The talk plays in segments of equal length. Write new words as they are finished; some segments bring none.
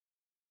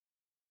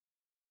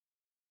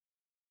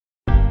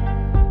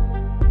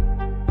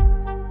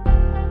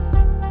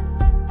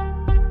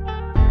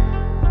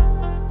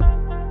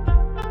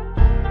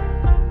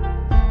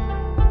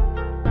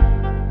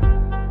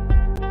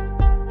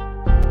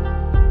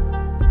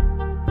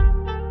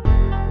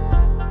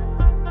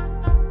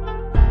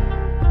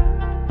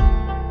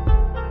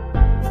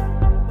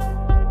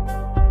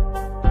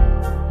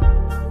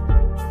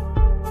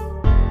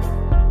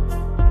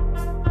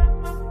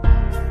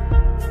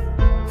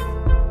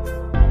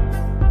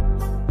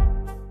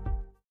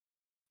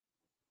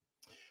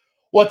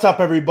What's up,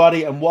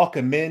 everybody, and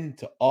welcome in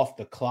to Off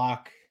the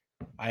Clock.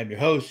 I am your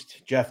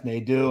host, Jeff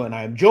Nadu, and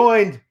I am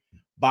joined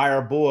by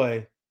our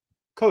boy,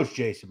 Coach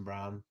Jason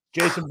Brown.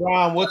 Jason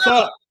Brown, what's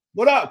up?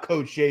 What up,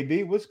 Coach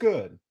JB? What's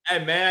good?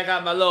 Hey man, I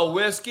got my little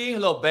whiskey, a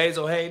little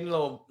Basil Hayden,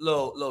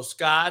 little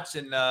scotch,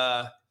 and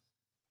about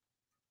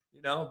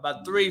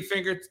three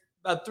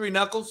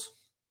knuckles.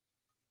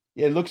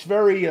 Yeah, it looks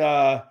very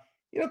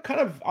kind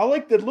of I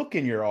like the look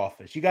in your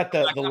office. You got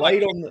the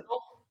light on the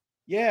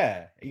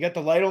you got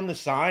the light on the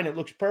sign. It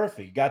looks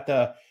perfect. You got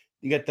the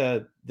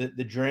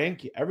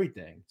drink,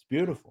 everything. It's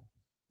beautiful.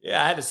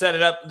 Yeah, I had to set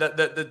it up.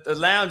 The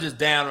lounge is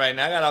down right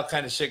now. I got all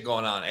kind of shit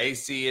going on.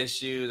 AC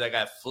issues. I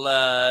got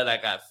flood. I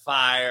got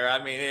fire.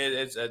 I mean,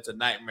 it's a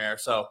nightmare.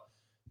 So,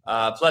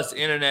 plus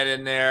the internet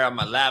in there on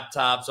my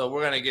laptop. So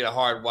we're gonna get a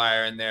hard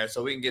wire in there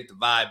so we can get the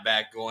vibe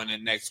back going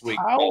in next week.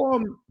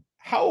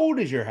 How old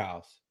is your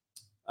house?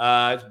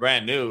 It's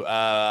brand new.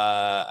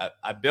 I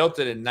built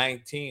it in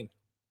 19.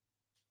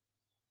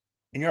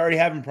 And you're already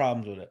having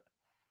problems with it.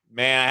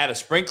 Man, I had a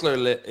sprinkler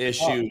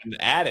issue in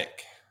the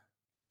attic.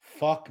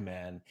 Fuck,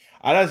 man.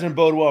 That doesn't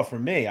bode well for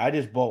me. I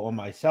just bought one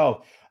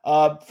myself.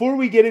 Before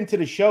we get into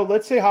the show,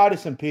 let's say hi to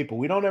some people.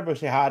 We don't ever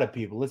say hi to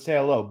people. Let's say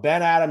hello.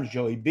 Ben Adams,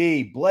 Joey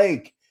B,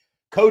 Blake,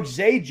 Coach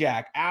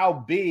Zajac,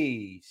 Al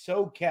B,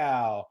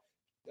 SoCal.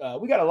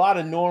 We got a lot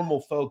of normal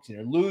folks in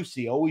here.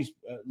 Lucy's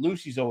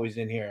always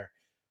in here.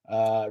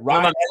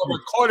 Ryan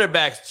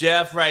quarterbacks,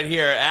 Jeff, right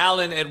here.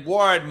 Allen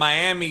Edward,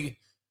 Miami,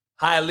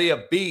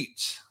 Hialeah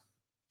Beach.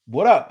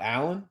 What up,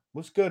 Alan?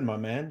 What's good, my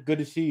man? Good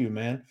to see you,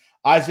 man.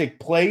 Isaac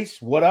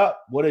Place, what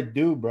up? What it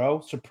do,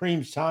 bro?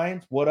 Supreme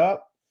Science, what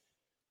up?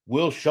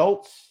 Will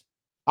Schultz.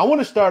 I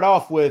want to start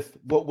off with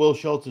what Will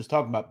Schultz is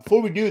talking about.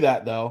 Before we do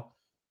that, though,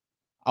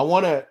 I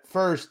want to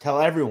first tell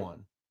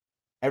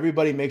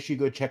everybody make sure you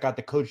go check out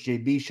the Coach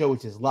JB show,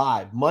 which is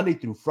live Monday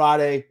through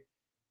Friday,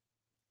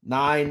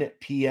 9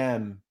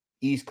 p.m.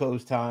 East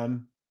Coast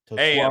time till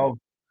 12.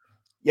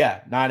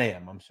 Yeah, 9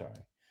 a.m. I'm sorry.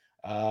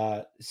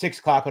 6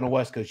 o'clock on the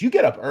West Coast. You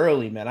get up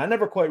early, man. I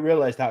never quite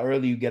realized how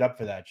early you get up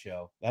for that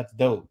show. That's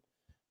dope.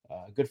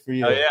 Good for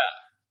you. Oh, yeah.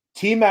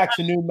 T-Mac's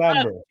a new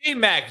member.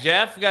 T-Mac,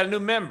 Jeff. We got a new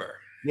member.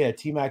 Yeah,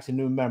 T-Mac's a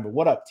new member.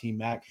 What up,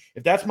 T-Mac?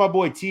 If that's my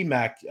boy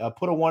T-Mac,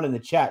 put a 1 in the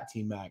chat,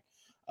 T-Mac.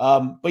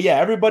 But yeah,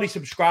 everybody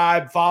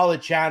subscribe, follow the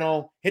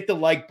channel, hit the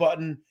like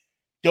button,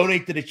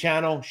 donate to the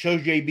channel, show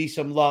JB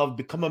some love,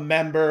 become a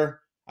member.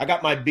 I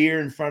got my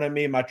beer in front of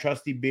me, my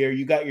trusty beer.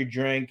 You got your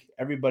drink.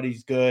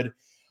 Everybody's good.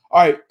 All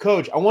right,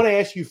 Coach, I want to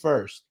ask you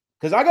first,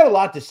 because I got a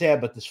lot to say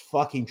about this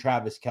fucking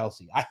Travis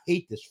Kelce. I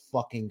hate this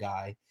fucking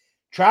guy.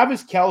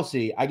 Travis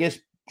Kelce, I guess,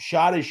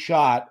 shot his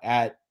shot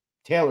at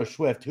Taylor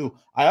Swift, who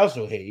I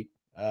also hate.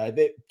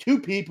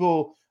 Two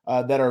people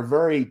that are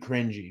very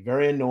cringy,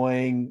 very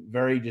annoying,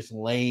 very just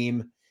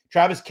lame.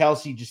 Travis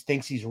Kelce just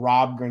thinks he's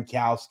Rob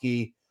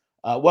Gronkowski.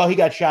 Well, he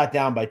got shot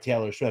down by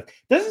Taylor Swift.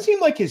 Doesn't seem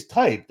like his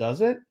type,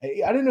 does it? I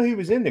didn't know he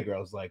was into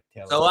girls like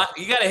Taylor Swift.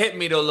 You got to hit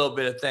me to a little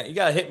bit of thing. You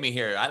got to hit me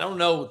here. I don't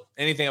know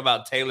anything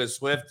about Taylor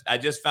Swift. I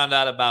just found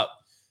out about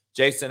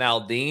Jason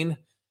Aldean,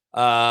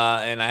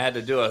 and I had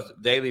to do a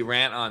daily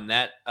rant on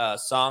that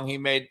song he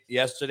made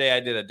yesterday. I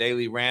did a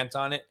daily rant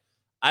on it.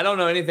 I don't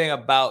know anything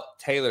about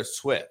Taylor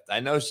Swift. I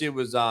know she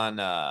was on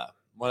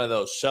one of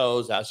those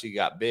shows, how she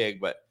got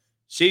big, but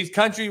she's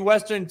country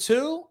western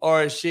too,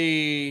 or is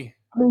she...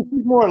 I mean,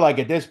 she's more like,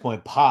 at this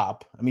point,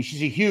 pop. I mean,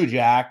 she's a huge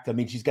act. I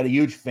mean, she's got a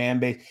huge fan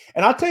base.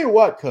 And I'll tell you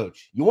what,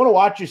 Coach, you want to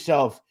watch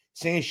yourself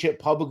saying shit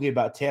publicly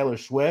about Taylor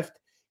Swift,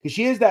 because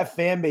she has that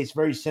fan base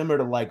very similar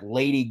to, like,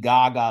 Lady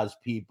Gaga's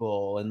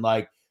people and,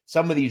 like,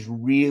 some of these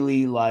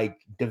really,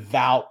 like,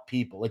 devout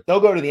people. Like, they'll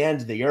go to the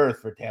ends of the earth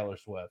for Taylor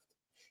Swift.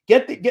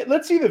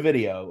 Let's see the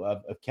video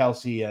of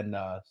Kelce and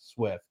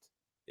Swift.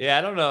 Yeah,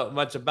 I don't know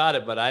much about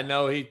it, but I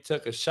know he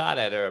took a shot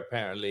at her,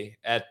 apparently,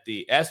 at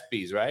the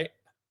ESPYs, right?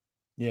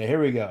 Yeah,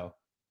 here we go.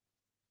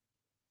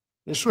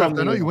 Swift,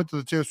 I know you went to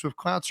the Taylor Swift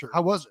concert.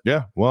 How was it?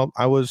 Yeah, well,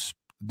 I was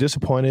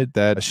disappointed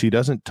that she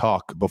doesn't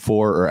talk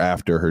before or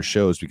after her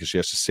shows because she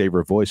has to save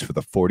her voice for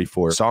the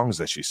 44 songs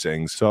that she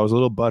sings. So I was a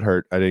little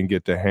butthurt I didn't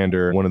get to hand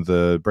her one of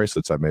the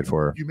bracelets I made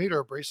for her. You made her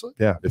a bracelet?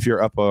 Yeah. If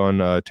you're up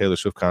on Taylor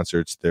Swift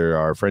concerts, there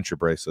are friendship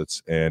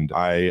bracelets, and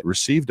I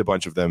received a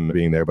bunch of them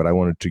being there, but I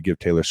wanted to give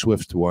Taylor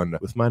Swift one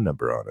with my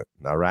number on it.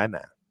 Not right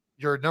now.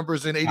 Your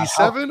number's in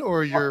 87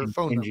 or your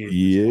phone number?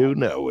 You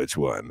know which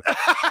one.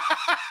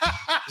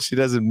 She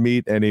doesn't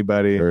meet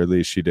anybody, or at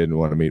least she didn't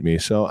want to meet me.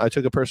 So I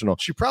took it personal.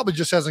 She probably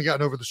just hasn't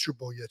gotten over the Super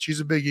Bowl yet. She's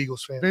a big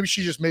Eagles fan. Maybe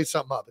she just made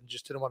something up and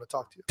just didn't want to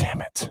talk to you.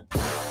 Damn it.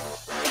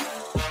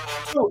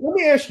 So let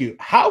me ask you,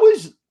 how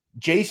is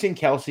Jason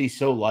Kelce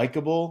so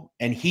likable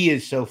and he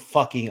is so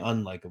fucking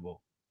unlikable?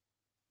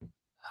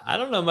 I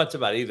don't know much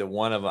about either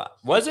one of them.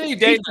 Wasn't he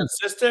dating his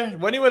sister?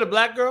 Wasn't he with a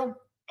black girl?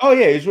 Oh,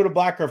 yeah, he was with a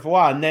black girl for a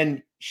while. And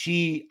then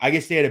I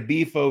guess they had a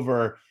beef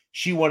over,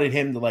 she wanted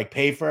him to, like,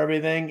 pay for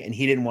everything, and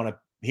he didn't want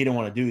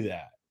to do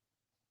that.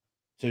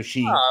 So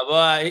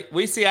well,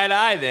 we see eye to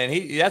eye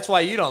then. That's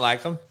why you don't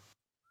like him.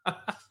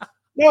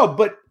 No,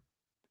 but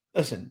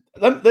listen,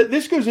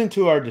 this goes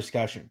into our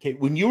discussion. Okay,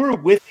 when you were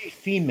with a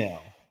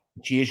female,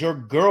 she is your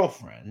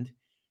girlfriend,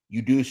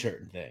 you do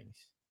certain things.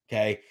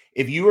 Okay,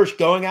 if you were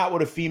going out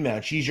with a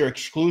female, she's your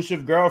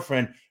exclusive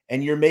girlfriend,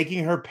 and you're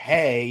making her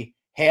pay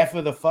half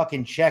of the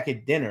fucking check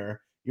at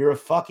dinner, you're a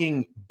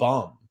fucking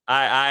bum.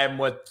 I'm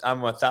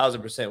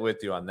 1,000%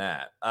 with you on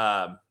that.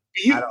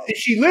 If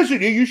she lives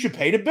with you, you should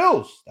pay the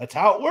bills. That's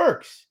how it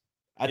works.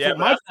 That's what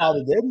my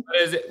father did.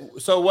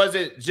 Was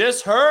it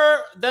just her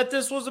that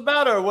this was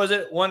about, or was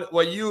it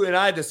what you and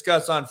I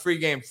discussed on Free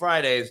Game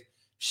Fridays?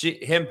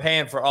 Him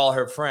paying for all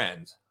her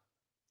friends.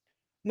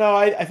 No,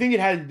 I think it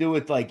had to do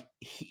with like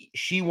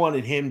she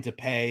wanted him to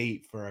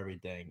pay for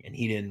everything, and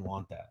he didn't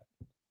want that.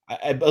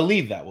 I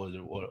believe that was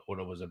what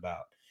it was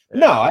about. Yeah.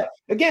 No,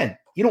 again,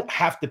 you don't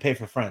have to pay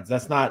for friends.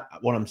 That's not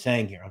what I'm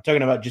saying here. I'm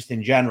talking about just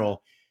in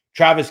general.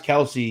 Travis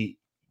Kelce,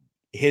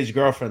 his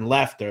girlfriend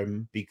left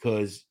him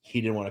because he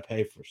didn't want to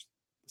pay for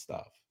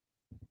stuff.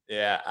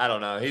 Yeah, I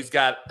don't know. He's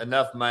got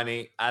enough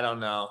money. I don't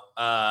know.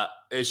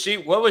 Is she?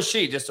 What was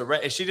she?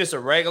 Is she just a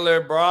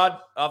regular broad?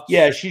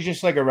 Yeah, she's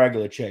just like a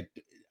regular chick.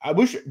 I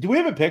wish. Do we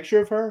have a picture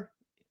of her?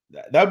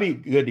 That'd be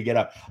good to get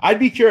up. I'd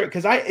be curious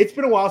because it's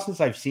been a while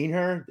since I've seen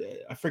her.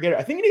 I forget.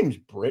 I think her name's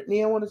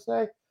Brittany. I want to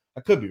say. I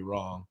could be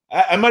wrong.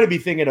 I might be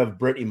thinking of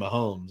Brittany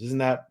Mahomes. Isn't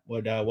that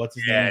what's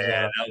his name?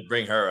 Yeah, that would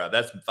bring her up.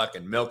 That's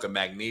fucking milk and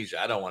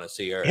magnesia. I don't want to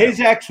see her. His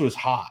ex was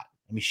hot.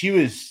 I mean, she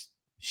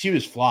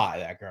was fly,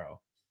 that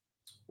girl.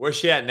 Where's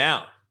she at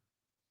now?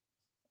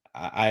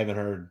 I haven't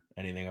heard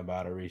anything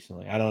about her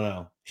recently. I don't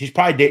know. She's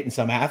probably dating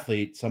some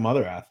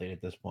other athlete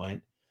at this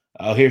point.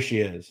 Oh, here she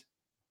is.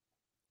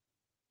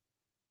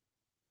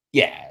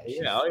 Yeah.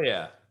 Oh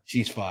yeah.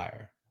 She's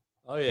fire.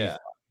 Oh yeah.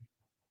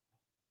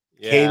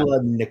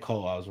 Kayla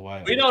Nicole, I was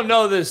wild. We don't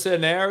know the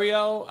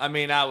scenario. I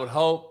mean, I would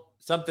hope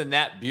something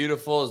that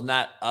beautiful is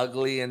not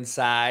ugly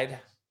inside.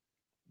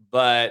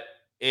 But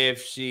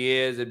if she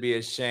is, it'd be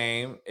a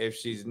shame. If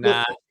she's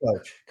not.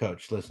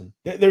 Coach, listen.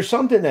 There's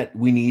something that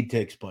we need to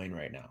explain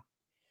right now.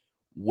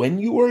 When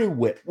you're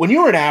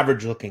an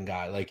average looking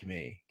guy like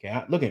me,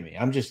 okay, look at me.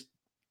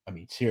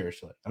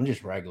 Seriously, I'm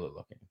just regular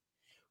looking.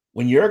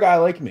 When you're a guy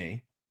like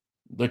me,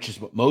 which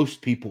is what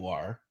most people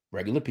are,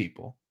 regular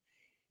people,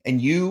 and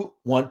you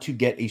want to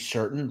get a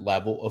certain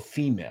level of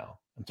female,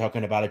 I'm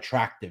talking about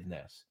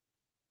attractiveness,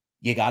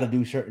 you got to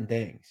do certain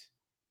things.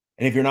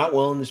 And if you're not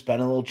willing to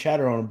spend a little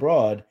cheddar on a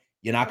broad,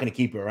 you're not going to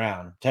keep her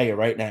around. I'll tell you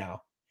right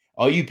now.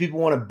 All you people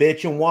want to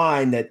bitch and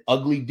whine that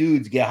ugly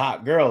dudes get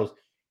hot girls.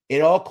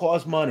 It all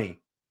costs money,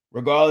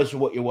 regardless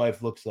of what your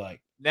wife looks like.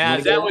 Now,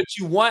 is that what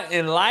you want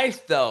in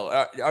life,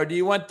 though, or do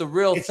you want the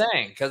real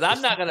thing? Because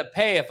I'm not going to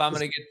pay if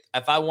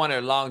I want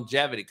her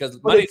longevity.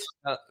 Because money's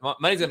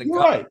going to come.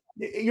 Right.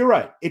 You're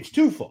right. It's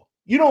twofold.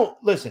 You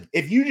don't listen.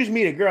 If you just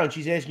meet a girl and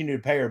she's asking you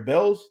to pay her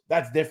bills,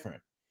 that's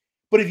different.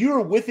 But if you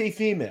were with a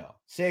female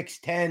 6,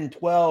 10,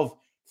 12,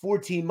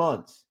 14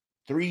 months,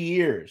 3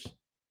 years,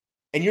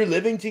 and you're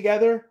living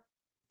together,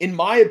 in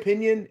my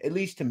opinion, at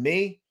least to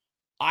me,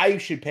 I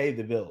should pay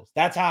the bills.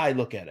 That's how I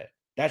look at it.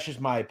 That's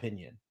just my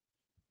opinion.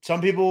 Some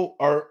people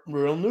are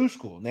real new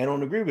school and they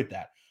don't agree with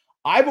that.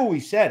 I've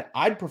always said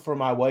I'd prefer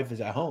my wife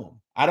is at home.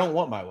 I don't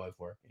want my wife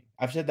working.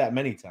 I've said that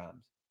many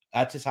times.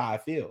 That's just how I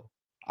feel.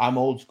 I'm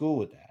old school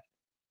with that.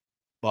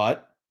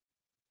 But,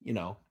 you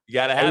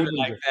got to have it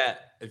like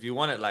that if you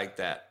want it like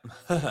that.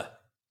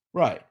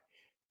 Right.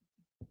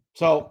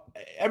 So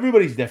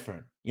everybody's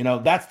different.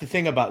 That's the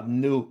thing about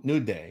new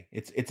day.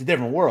 It's a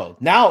different world.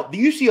 Now,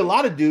 you see a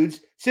lot of dudes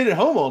sit at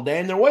home all day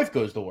and their wife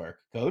goes to work,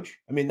 coach.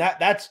 I mean,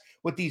 that's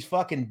what these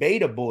fucking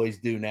beta boys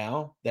do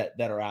now that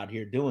are out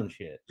here doing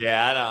shit.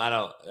 Yeah, I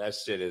don't. That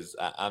shit is,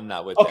 I'm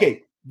not with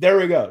that. There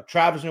we go.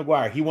 Travis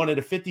McGuire. He wanted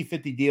a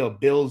 50-50 deal,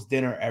 bills,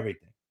 dinner,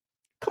 everything.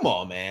 Come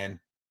on, man.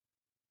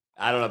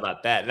 I don't know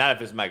about that. Not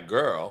if it's my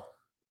girl.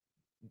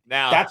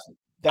 Now, that's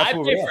I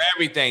pay for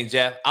everything,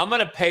 Jeff. I'm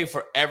going to pay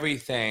for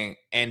everything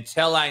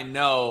until I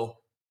know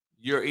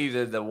you're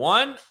either the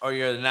one or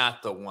you're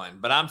not the one.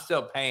 But I'm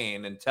still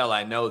paying until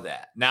I know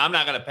that. Now, I'm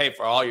not going to pay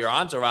for all your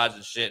entourage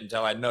and shit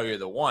until I know you're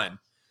the one.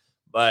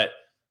 But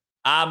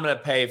I'm going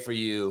to pay for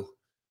you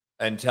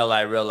until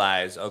I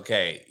realize,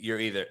 okay, you're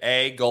either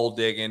A, gold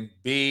digging,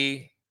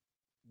 B,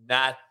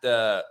 not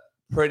the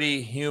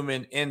pretty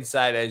human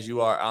inside as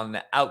you are on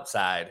the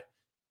outside,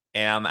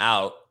 and I'm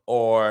out,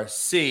 or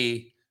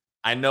C,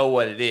 I know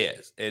what it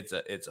is. It's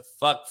a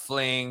fuck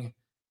fling,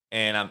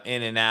 and I'm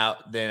in and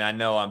out. Then I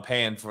know I'm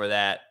paying for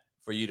that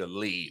for you to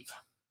leave.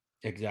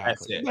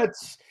 Exactly.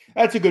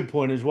 That's a good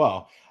point as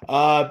well.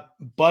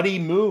 Buddy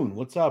Moon,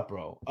 what's up,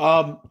 bro?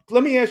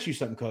 Let me ask you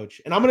something,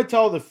 Coach. And I'm going to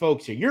tell the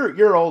folks here.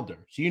 You're older,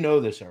 so you know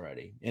this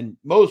already. And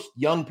most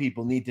young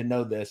people need to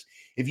know this.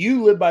 If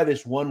you live by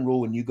this one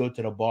rule when you go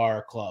to the bar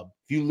or club,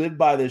 if you live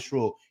by this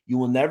rule, you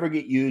will never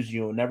get used.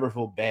 You will never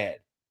feel bad.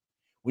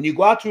 When you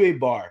go out to a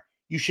bar,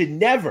 you should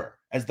never,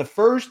 as the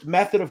first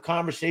method of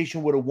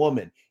conversation with a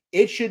woman,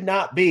 it should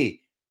not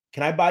be,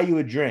 can I buy you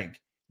a drink?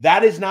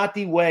 That is not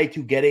the way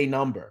to get a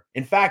number.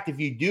 In fact, if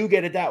you do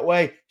get it that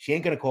way, she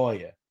ain't going to call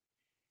you.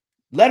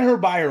 Let her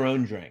buy her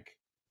own drink.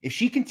 If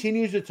she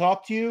continues to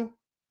talk to you,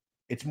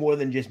 it's more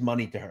than just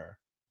money to her.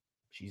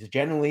 She's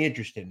genuinely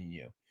interested in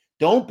you.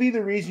 Don't be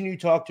the reason you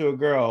talk to a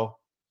girl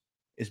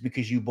is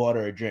because you bought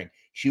her a drink.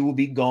 She will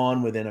be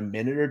gone within a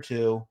minute or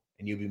two,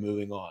 and you'll be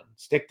moving on.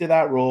 Stick to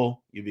that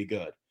rule. You'll be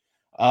good.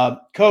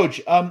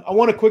 Coach, I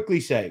want to quickly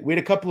say we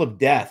had a couple of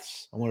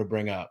deaths I want to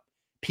bring up.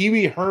 Pee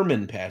Wee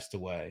Herman passed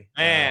away.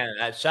 Man,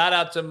 shout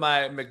out to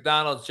my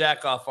McDonald's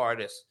jack-off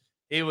artist.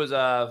 He was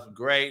a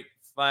great,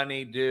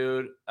 funny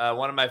dude.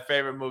 One of my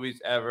favorite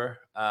movies ever.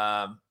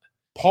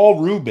 Paul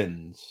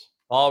Rubens.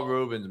 Paul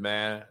Rubens,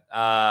 man.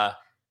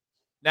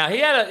 Now, he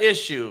had an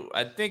issue.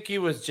 I think he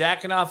was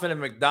jacking off in a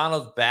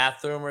McDonald's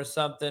bathroom or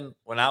something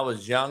when I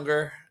was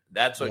younger.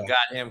 That's what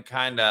got him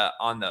kind of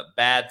on the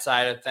bad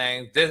side of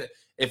things.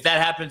 If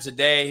that happened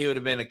today, he would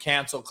have been a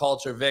cancel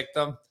culture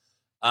victim.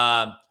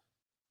 But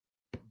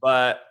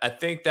I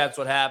think that's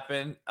what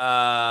happened.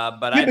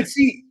 But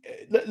see,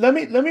 let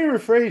me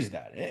rephrase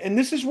that. And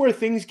this is where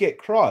things get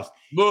crossed.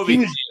 Movie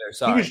theater,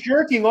 sorry. He was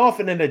jerking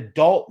off in an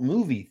adult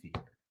movie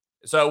theater.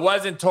 So it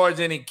wasn't towards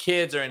any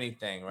kids or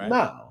anything, right?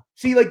 No.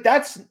 See, like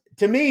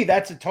to me,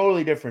 that's a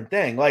totally different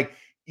thing. Like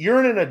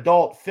you're in an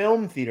adult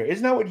film theater.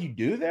 Isn't that what you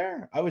do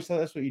there? I always thought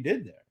that's what you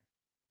did there.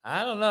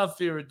 I don't know if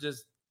you were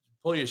just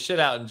pull your shit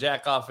out and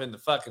jack off in the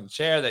fucking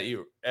chair that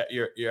your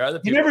other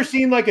people. You never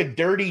seen like a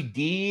Dirty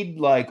Deed,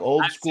 like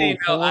old school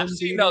porn? I've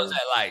seen those at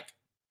like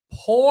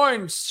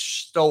porn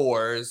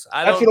stores.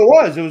 That's what it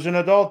was. It was an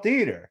adult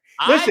theater.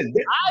 Listen,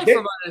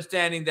 from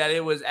understanding that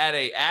it was at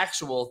a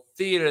actual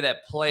theater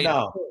that played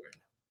porn.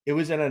 It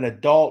was in an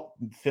adult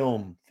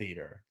film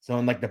theater. So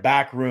in like the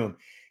back room.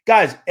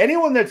 Guys,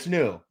 anyone that's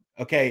new,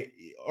 okay,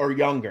 or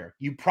younger,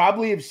 you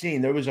probably have seen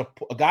there was a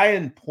guy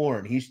in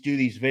porn. He used to do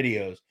these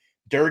videos,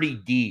 Dirty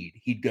Deed.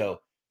 He'd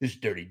go, "This is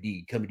Dirty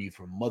Deed coming to you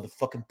from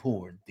motherfucking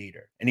porn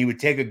theater." And he would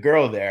take a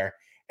girl there,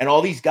 and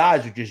all these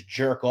guys would just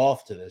jerk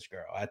off to this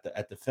girl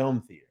at the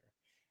film theater.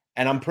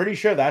 And I'm pretty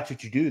sure that's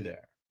what you do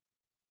there.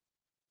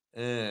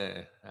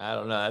 I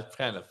don't know. That's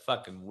kind of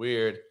fucking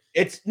weird.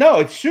 It's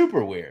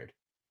super weird.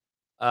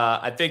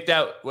 I think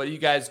that what you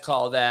guys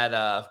call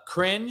that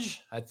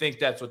cringe. I think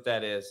that's what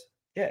that is.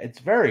 Yeah, it's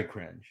very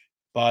cringe.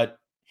 But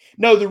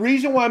no, the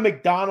reason why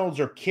McDonald's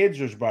or kids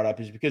was brought up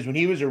is because when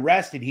he was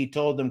arrested, he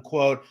told them,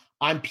 quote,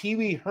 "I'm Pee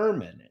Wee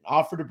Herman," and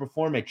offered to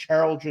perform a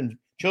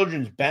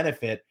children's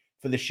benefit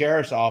for the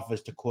sheriff's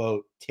office to,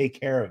 quote, "take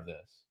care of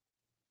this."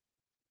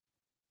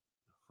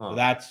 So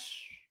that's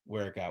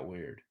where it got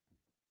weird.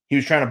 He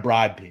was trying to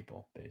bribe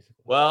people, basically.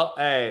 Well,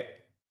 hey,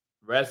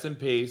 rest in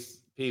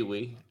peace, Pee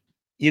Wee.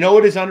 You know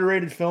what his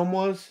underrated film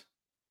was?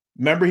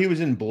 Remember he was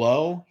in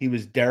Blow? He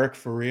was Derek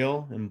for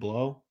real in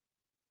Blow.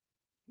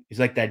 He's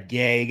like that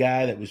gay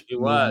guy that was. He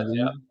was,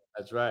 yeah.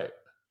 That's right.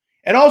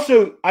 And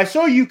also, I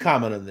saw you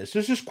comment on this.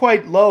 This is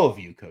quite low of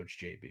you, Coach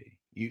JB.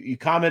 You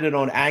commented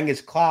on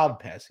Angus Cloud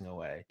passing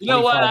away. You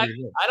know what? I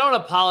don't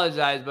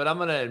apologize, but I'm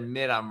going to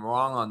admit I'm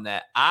wrong on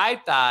that.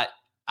 I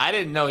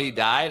didn't know he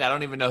died. I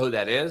don't even know who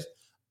that is.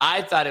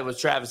 I thought it was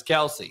Travis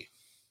Kelce.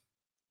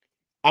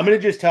 I'm going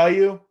to just tell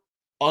you,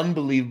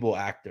 unbelievable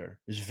actor.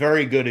 Is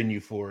very good in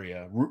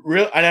Euphoria.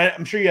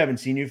 I'm sure you haven't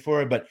seen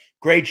Euphoria, but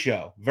great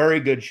show. Very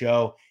good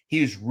show.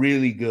 He's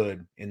really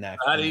good in that.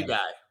 How did he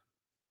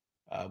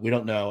die? We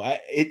don't know.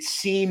 It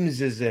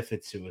seems as if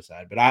it's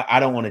suicide, but I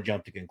don't want to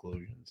jump to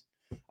conclusions.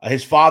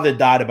 His father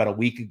died about a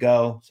week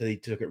ago, so he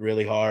took it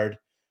really hard.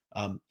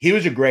 He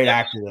was a great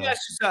actor, though. Let me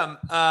ask you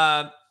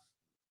something.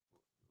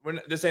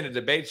 This ain't a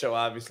debate show,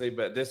 obviously,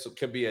 but this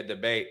could be a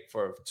debate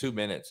for 2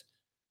 minutes.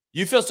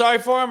 You feel sorry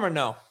for him or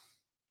no?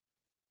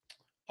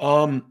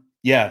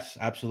 Yes,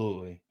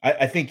 absolutely.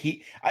 I think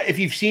if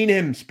you've seen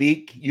him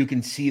speak, you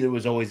can see there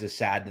was always a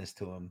sadness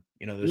to him.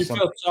 You know, you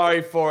feel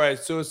sorry for a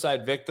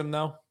suicide victim,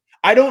 though?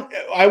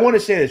 I want to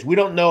say this. We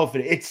don't know if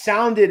it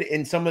sounded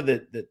in some of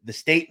the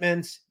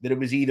statements that it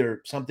was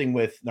either something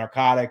with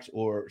narcotics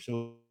or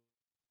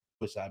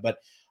suicide. But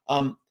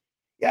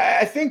yeah,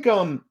 I think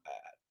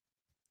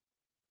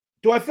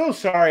do I feel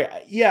sorry?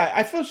 Yeah,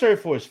 I feel sorry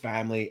for his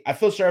family. I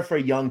feel sorry for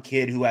a young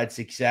kid who had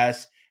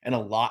success and a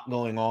lot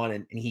going on,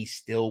 and he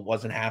still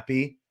wasn't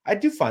happy. I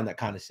do find that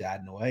kind of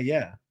sad in a way,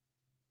 yeah.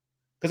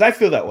 Because I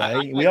feel that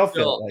way. We all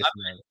feel that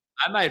way.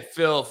 I might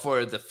feel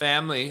for the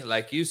family,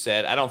 like you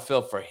said. I don't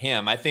feel for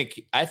him. I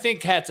think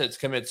cats that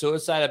commit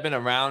suicide, I've been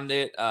around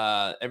it.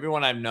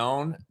 Everyone I've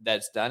known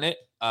that's done it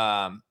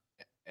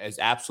is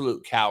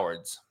absolute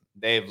cowards.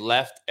 They've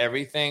left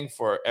everything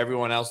for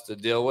everyone else to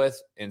deal with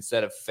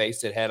instead of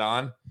face it head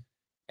on.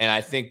 And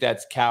I think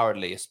that's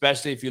cowardly,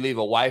 especially if you leave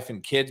a wife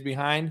and kids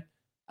behind.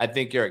 I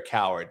think you're a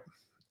coward.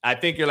 I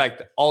think you're like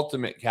the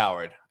ultimate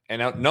coward.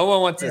 And no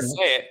one wants to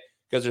say it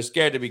because they're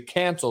scared to be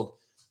canceled.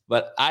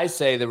 But I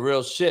say the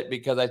real shit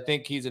because I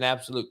think he's an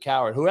absolute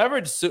coward.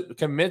 Whoever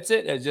commits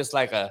it is just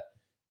like a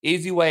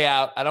easy way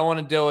out. I don't want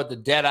to deal with the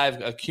debt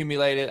I've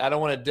accumulated. I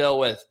don't want to deal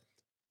with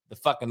the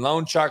fucking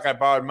loan shark I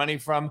borrowed money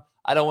from.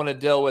 I don't want to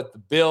deal with the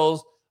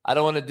bills. I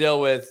don't want to deal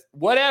with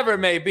whatever it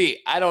may be.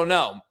 I don't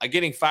know. I'm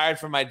getting fired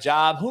from my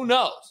job. Who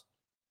knows?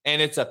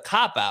 And it's a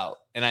cop-out.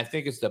 And I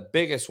think it's the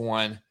biggest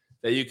one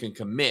that you can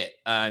commit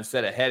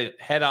instead of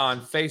head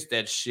on face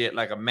that shit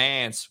like a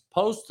man's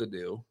supposed to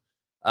do.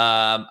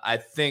 I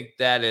think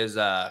that is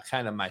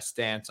kind of my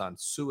stance on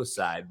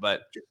suicide.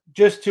 But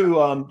just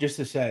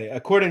to say,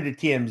 according to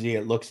TMZ,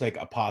 it looks like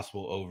a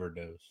possible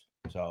overdose.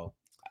 So,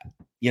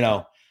 you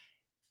know,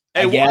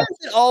 hey, why is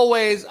it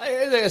always?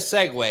 Here's a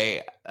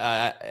segue,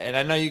 and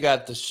I know you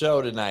got the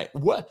show tonight.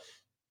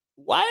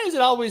 Why is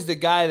it always the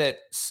guy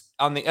that's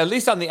at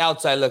least on the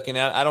outside looking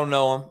at? I don't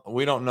know him.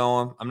 We don't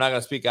know him. I'm not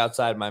going to speak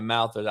outside my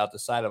mouth or out the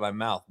side of my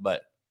mouth.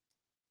 But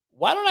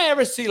why don't I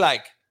ever see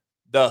like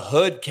the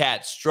hood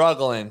cat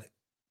struggling,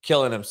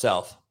 killing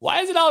himself? Why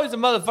is it always a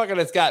motherfucker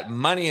that's got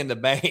money in the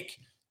bank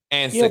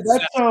and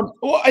success?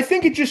 Well, I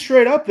think it's just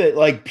straight up that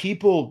like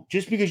people,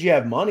 just because you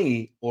have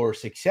money or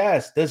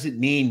success doesn't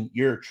mean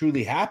you're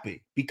truly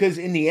happy. Because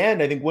in the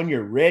end, I think when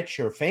you're rich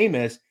or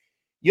famous,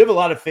 you have a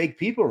lot of fake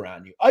people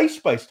around you. Ice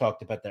Spice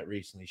talked about that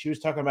recently. She was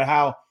talking about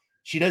how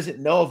she doesn't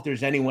know if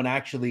there's anyone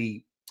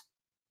actually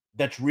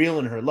that's real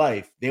in her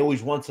life. They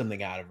always want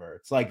something out of her.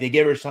 It's like they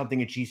give her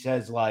something and she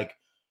says like,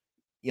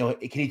 you know,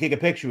 can you take a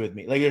picture with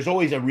me? Like there's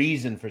always a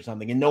reason for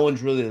something and no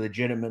one's really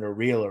legitimate or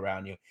real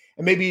around you.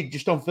 And maybe you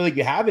just don't feel like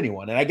you have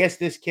anyone. And I guess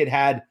this kid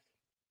had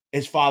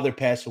his father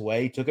pass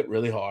away, took it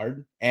really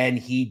hard, and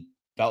he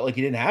felt like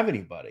he didn't have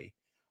anybody.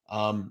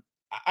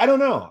 I don't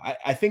know.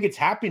 I think it's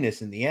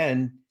happiness in the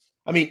end.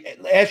 I mean,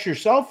 ask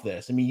yourself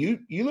this. I mean,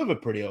 you live a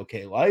pretty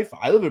okay life.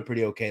 I live a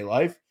pretty okay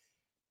life.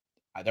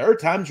 There are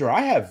times where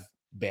I have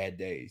bad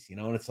days, you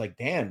know, and it's like,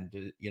 damn,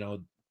 you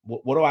know,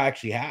 what do I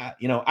actually have?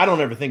 You know, I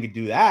don't ever think I'd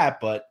do that,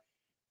 but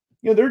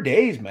you know, there are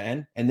days,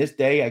 man. And this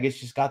day, I guess,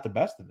 just got the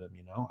best of him,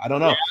 you know. I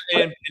don't know.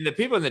 Yeah, and the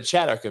people in the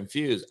chat are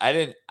confused.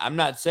 I'm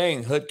not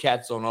saying hood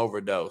cats don't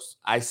overdose.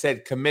 I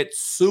said commit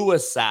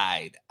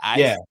suicide.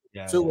 I'm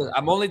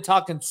only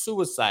talking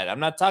suicide. I'm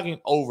not talking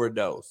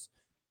overdose.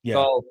 Yeah.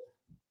 So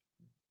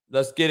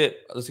let's get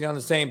on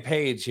the same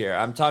page here.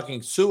 I'm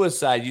talking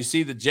suicide. You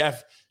see the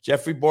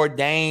Jeffrey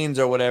Bourdain's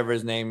or whatever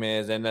his name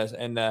is,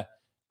 and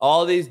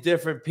all these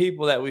different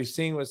people that we've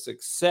seen with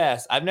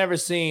success. I've never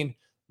seen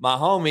my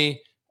homie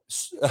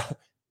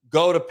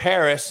go to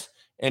Paris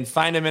and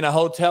find him in a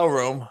hotel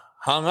room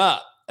hung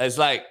up. It's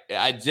like,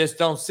 I just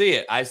don't see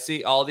it. I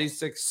see all these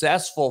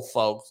successful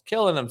folks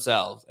killing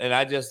themselves. And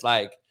I just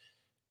like,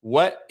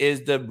 what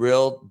is the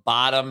real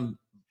bottom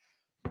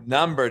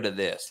number to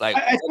this? Like,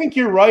 I think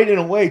you're right in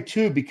a way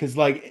too, because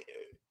like,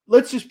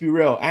 let's just be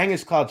real.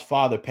 Angus Cloud's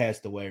father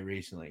passed away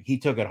recently. He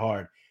took it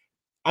hard.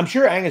 I'm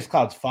sure Angus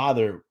Cloud's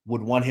father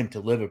would want him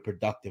to live a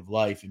productive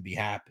life and be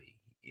happy.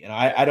 You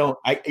know,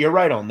 you're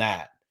right on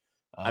that.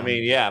 I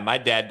mean, yeah, my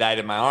dad died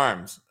in my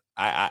arms.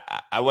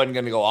 I wasn't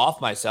going to go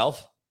off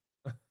myself.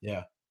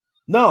 Yeah.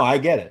 No, I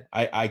get it.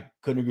 I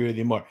couldn't agree with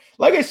you more.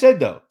 Like I said,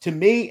 though, to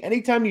me,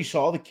 anytime you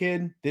saw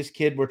this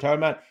kid we're talking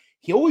about,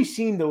 he always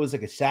seemed there was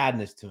like a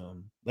sadness to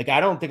him. Like, I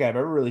don't think I've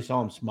ever really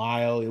saw him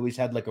smile. He always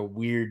had like a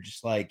weird,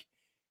 just like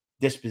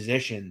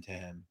disposition to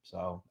him.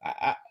 So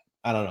I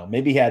don't know.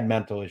 Maybe he had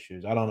mental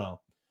issues. I don't know.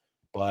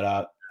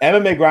 But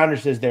MMA Grinder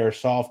says they're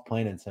soft,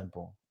 plain and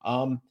simple.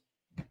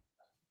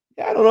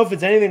 Yeah, I don't know if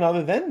it's anything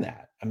other than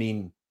that. I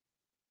mean,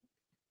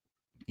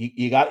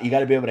 you got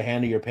to be able to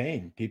handle your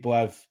pain.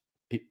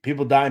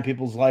 People die in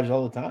people's lives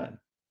all the time.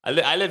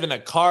 I live in a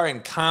car in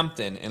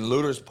Compton in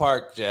Looters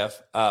Park,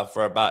 Jeff,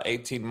 for about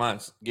 18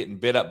 months, getting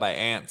bit up by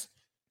ants.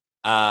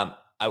 I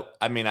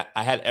mean,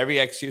 I had every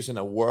excuse in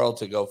the world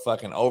to go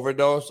fucking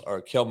overdose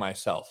or kill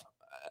myself.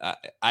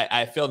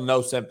 I feel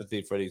no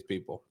sympathy for these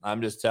people.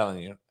 I'm just telling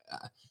you.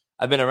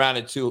 I've been around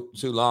it too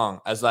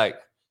long. I was like,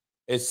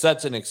 it's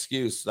such an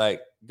excuse.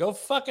 Like, go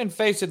fucking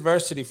face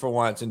adversity for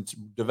once and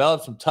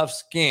develop some tough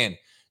skin.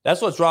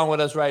 That's what's wrong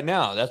with us right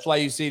now. That's why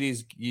you see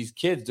these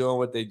kids doing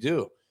what they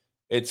do.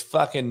 It's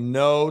fucking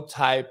no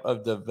type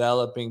of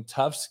developing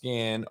tough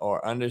skin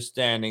or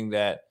understanding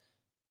that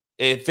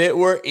if it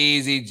were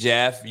easy,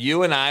 Jeff,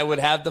 you and I would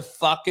have the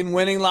fucking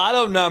winning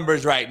lotto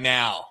numbers right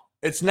now.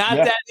 It's not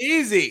that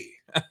easy.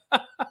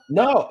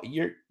 No,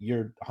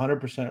 you're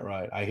 100%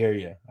 right. I hear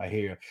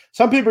you.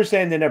 Some people are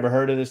saying they never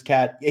heard of this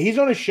cat. He's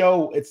on a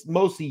show. It's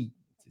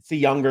a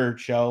younger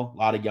show. A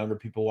lot of younger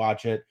people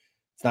watch it.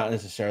 It's not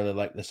necessarily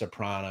like The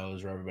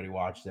Sopranos where everybody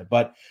watches it.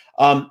 But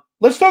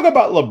let's talk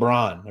about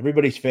LeBron,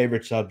 everybody's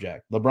favorite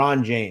subject.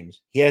 LeBron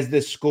James. He has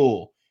this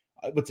school.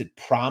 What's it,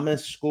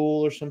 Promise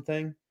School or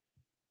something?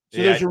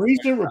 So there's a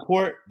recent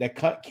report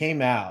that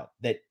came out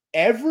that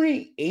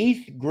every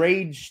 8th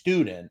grade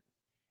student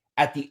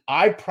at the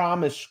I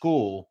Promise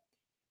school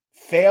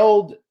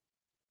failed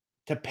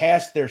to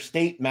pass their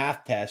state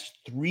math test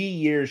 3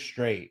 years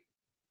straight.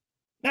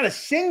 Not a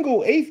single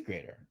 8th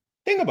grader.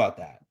 Think about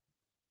that.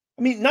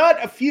 I mean,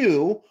 not a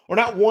few or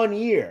not 1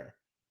 year.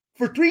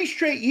 For 3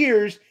 straight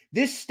years,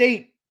 this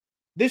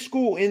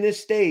school in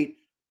this state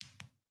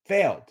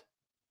failed.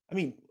 I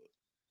mean,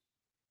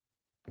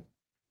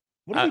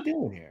 what are we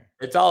doing here?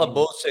 It's all a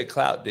bullshit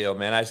clout deal,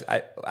 man.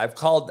 I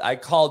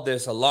called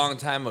this a long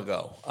time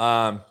ago.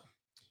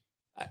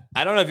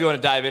 I don't know if you want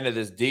to dive into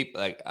this deep.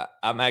 Like,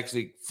 I'm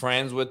actually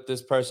friends with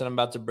this person I'm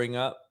about to bring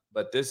up.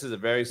 but this is a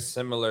very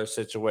similar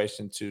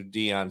situation to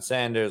Deion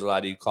Sanders. A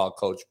lot of you call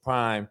Coach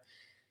Prime.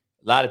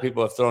 A lot of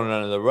people have thrown it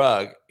under the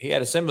rug. He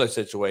had a similar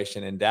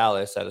situation in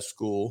Dallas at a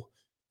school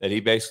that he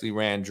basically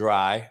ran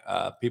dry.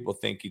 People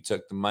think he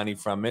took the money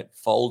from it,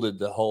 folded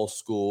the whole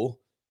school.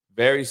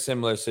 Very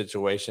similar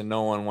situation.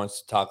 No one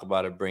wants to talk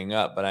about or bring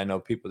up, but I know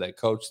people that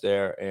coach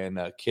there and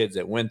kids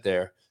that went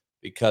there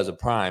because of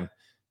Prime.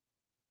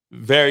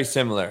 Very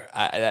similar.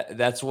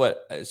 That's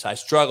what I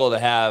struggle to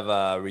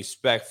have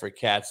respect for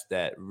cats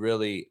that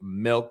really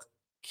milk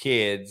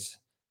kids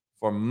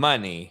for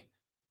money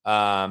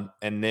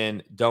and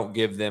then don't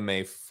give them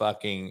a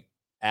fucking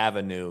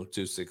avenue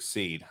to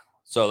succeed.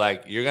 So,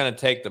 like, you're going to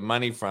take the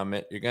money from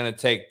it. You're going to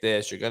take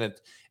this.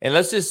 And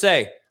let's just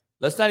say,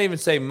 let's not even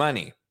say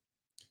money.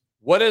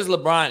 What is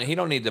LeBron? He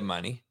don't need the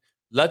money.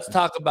 Let's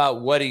talk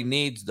about what he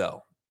needs,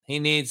 though. He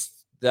needs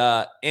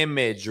the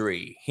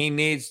imagery. He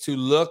needs to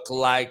look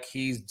like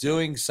he's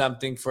doing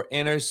something for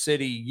inner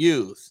city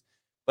youth.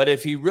 But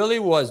if he really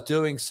was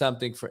doing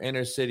something for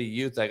inner city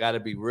youth, I got to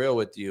be real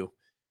with you.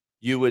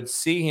 You would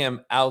see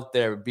him out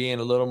there being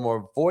a little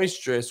more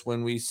boisterous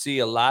when we see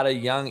a lot of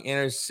young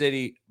inner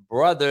city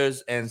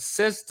brothers and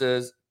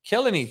sisters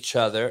killing each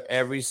other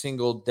every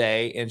single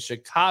day in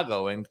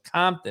Chicago and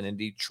Compton and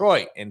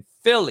Detroit and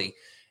Philly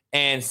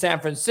and San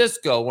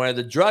Francisco, where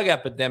the drug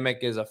epidemic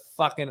is a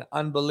fucking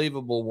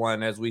unbelievable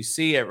one, as we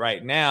see it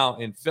right now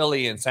in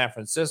Philly and San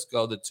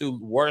Francisco, the two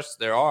worst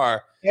there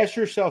are. Ask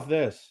yourself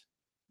this.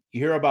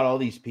 You hear about all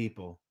these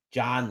people,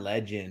 John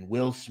Legend,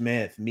 Will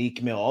Smith,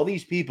 Meek Mill, all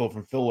these people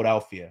from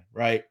Philadelphia,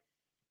 right?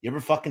 You ever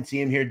fucking see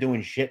him here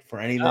doing shit for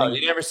anything? No,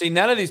 you never see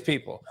none of these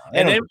people.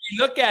 And then when you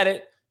look at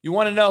it, you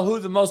want to know who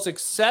the most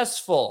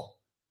successful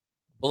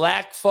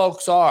Black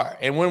folks are.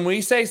 And when we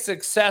say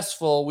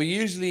successful, we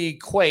usually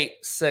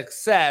equate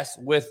success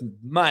with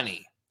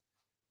money.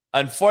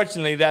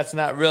 Unfortunately, that's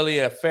not really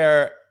a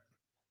fair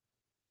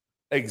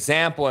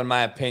example, in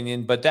my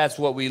opinion, but that's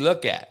what we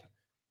look at.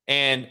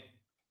 And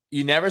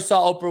you never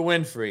saw Oprah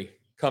Winfrey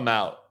come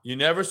out. You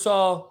never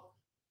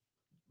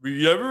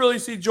really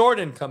see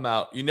Jordan come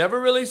out. You never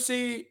really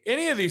see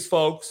any of these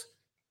folks.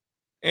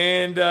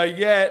 And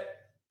yet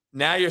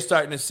now you're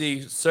starting to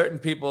see certain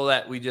people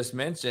that we just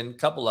mentioned, a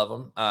couple of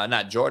them,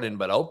 not Jordan,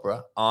 but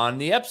Oprah, on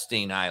the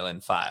Epstein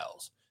Island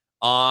files,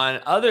 on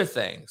other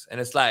things.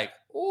 And it's like,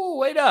 oh,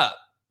 wait up.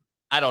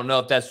 I don't know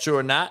if that's true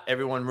or not.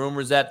 Everyone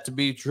rumors that to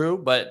be true.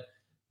 But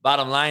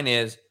bottom line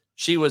is,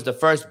 she was the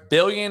first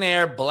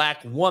billionaire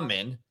Black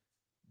woman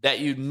that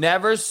you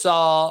never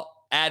saw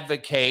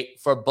advocate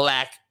for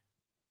Black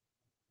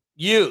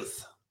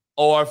youth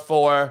or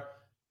for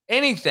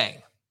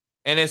anything.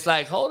 And it's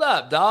like, hold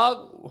up,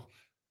 dog.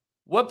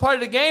 What part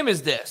of the game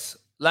is this?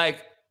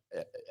 Like,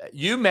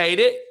 you made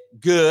it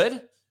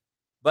good,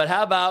 but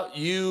how about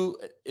you,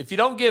 if you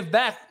don't give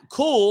back,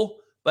 cool,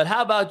 but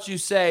how about you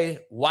say,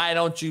 why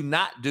don't you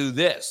not do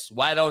this?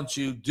 Why don't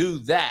you do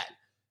that?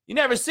 You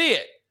never see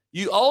it.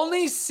 You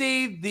only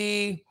see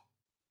the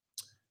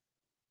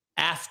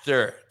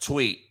after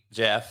tweet,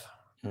 Jeff.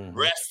 Mm-hmm.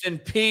 Rest in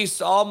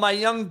peace, all my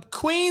young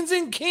queens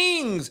and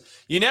kings.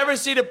 You never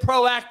see the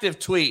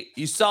proactive tweet.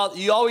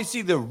 You always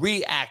see the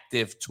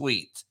reactive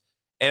tweet.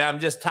 And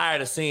I'm just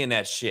tired of seeing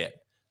that shit.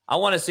 I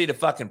want to see the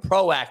fucking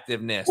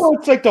proactiveness. Well,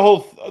 it's like the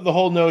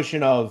whole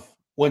notion of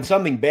when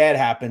something bad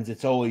happens,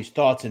 it's always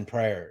thoughts and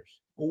prayers.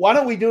 Well, why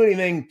don't we do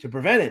anything to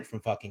prevent it from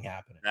fucking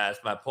happening? That's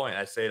my point.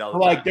 I say it all the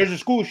time. Like, there's a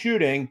school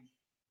shooting,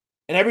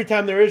 and every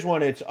time there is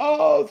one, it's,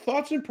 oh,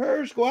 thoughts and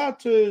prayers go out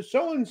to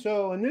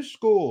so-and-so in this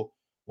school.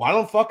 Why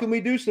don't fucking we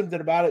do something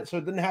about it so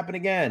it doesn't happen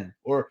again?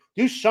 Or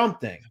do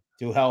something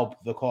to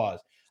help the cause?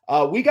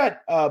 We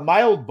got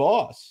my old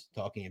boss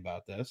talking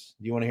about this.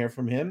 Do you want to hear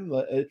from him?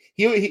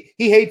 He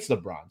hates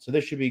LeBron, so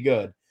this should be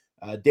good.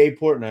 Dave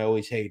Portnoy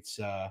always hates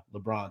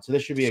LeBron, so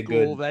this should be a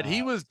good. That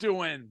he was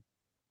doing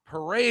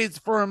parades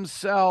for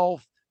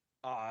himself,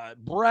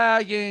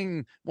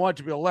 bragging, wanted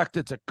to be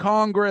elected to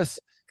Congress.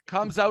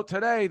 Comes out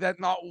today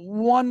that not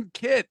one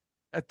kid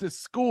at this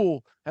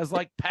school has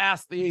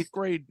passed the 8th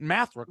grade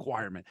math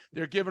requirement.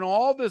 They're giving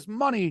all this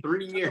money to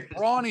the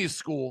Brawny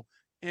school,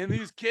 and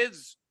these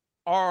kids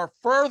are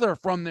further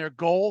from their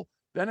goal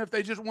than if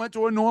they just went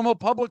to a normal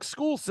public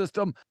school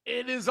system.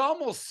 It is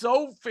almost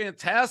so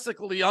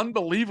fantastically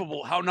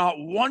unbelievable how not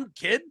one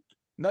kid,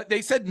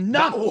 they said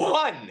not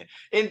one.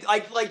 And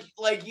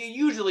like you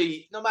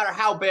usually, no matter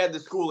how bad the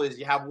school is,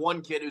 you have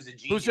one kid who's a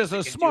genius. Who's just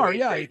a smart,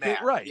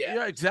 right.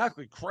 Yeah,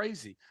 exactly.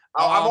 Crazy.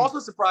 I'm also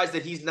surprised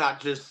that he's not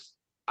just,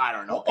 I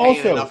don't know,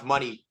 paying enough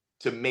money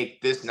to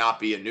make this not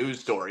be a news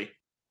story.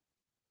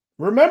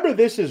 Remember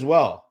this as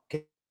well.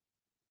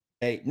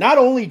 Okay. Not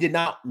only did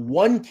not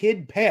one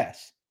kid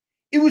pass,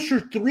 it was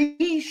for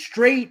 3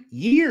 straight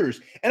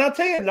years. And I'll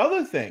tell you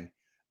another thing.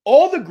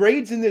 All the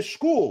grades in this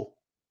school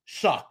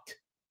sucked.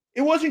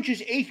 It wasn't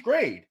just 8th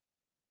grade,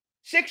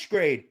 6th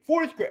grade,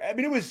 4th grade. I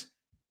mean, it was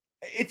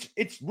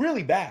It's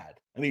really bad.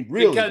 I mean,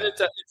 really because bad.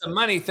 it's a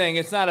money thing.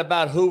 It's not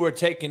about who we're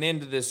taking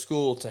into this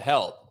school to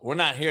help. We're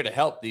not here to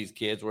help these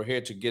kids. We're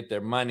here to get their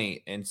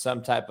money in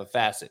some type of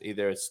facet.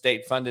 Either it's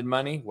state funded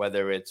money,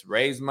 whether it's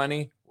raised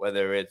money,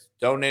 whether it's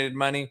donated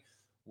money,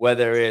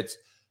 whether it's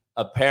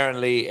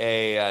apparently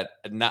a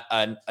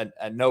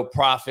no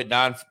profit,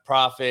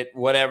 non-profit,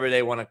 whatever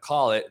they want to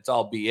call it. It's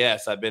all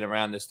BS. I've been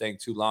around this thing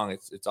too long.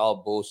 It's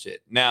all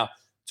bullshit. Now,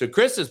 to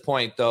Chris's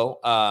point,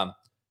 though,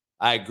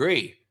 I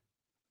agree.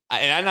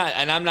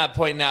 I'm not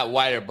pointing out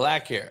white or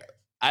black here.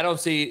 I don't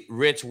see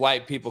rich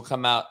white people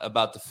come out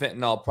about the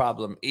fentanyl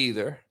problem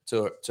either.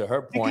 To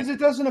her point, because it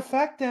doesn't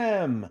affect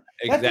them.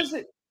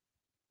 Exactly.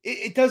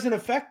 It doesn't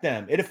affect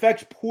them. It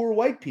affects poor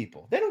white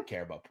people. They don't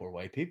care about poor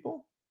white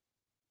people.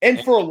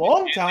 And for a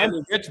long time,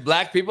 rich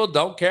black people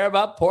don't care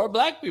about poor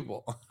black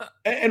people.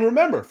 And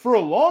remember, for a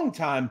long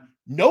time,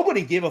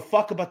 nobody gave a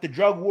fuck about the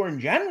drug war in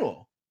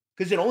general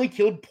because it only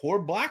killed poor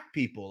black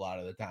people a lot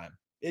of the time.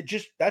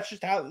 That's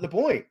just how the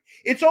point.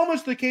 It's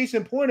almost the case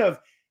in point of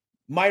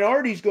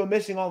minorities go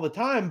missing all the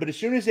time, but as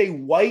soon as a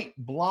white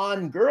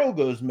blonde girl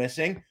goes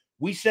missing,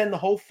 we send the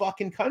whole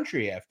fucking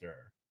country after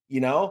her.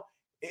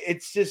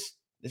 It's just,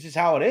 this is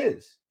how it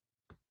is.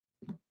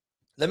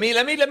 Let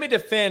me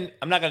defend.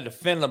 I'm not going to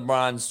defend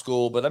LeBron's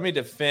school, but let me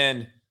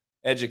defend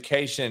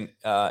education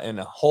in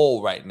a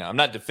whole right now. I'm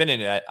not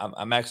defending it.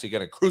 I'm actually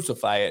going to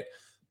crucify it.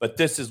 But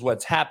this is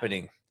what's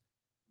happening.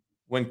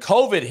 When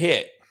COVID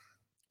hit,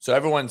 so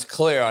everyone's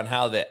clear on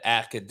how the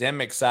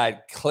academic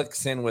side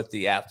clicks in with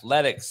the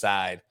athletic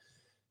side,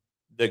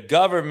 the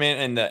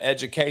government and the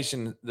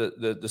education,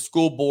 the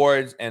school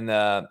boards and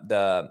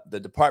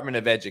the Department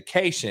of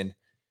Education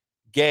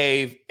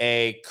gave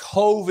a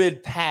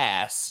COVID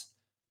pass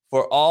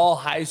for all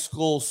high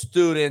school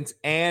students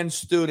and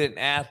student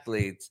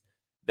athletes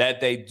that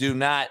they do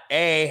not,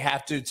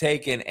 have to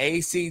take an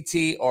ACT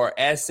or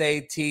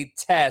SAT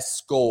test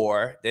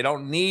score. They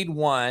don't need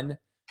one.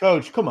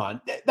 Coach, come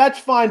on. That's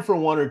fine for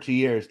 1 or 2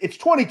 years. It's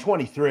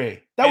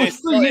 2023. That was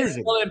 3 years ago. It's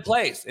still in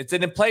place. It's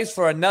in place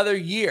for another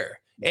year.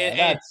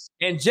 Yeah,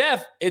 and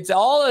Jeff, it's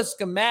all a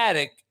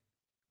schematic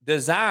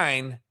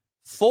design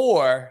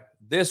for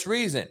this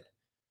reason.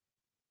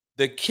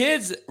 The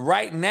kids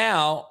right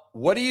now,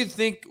 what do you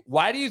think?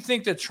 Why do you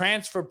think the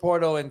transfer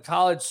portal in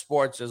college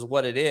sports is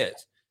what it is?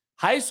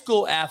 High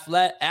school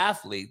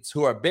athletes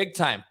who are big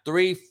time,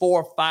 3,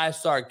 4,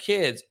 5-star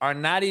kids are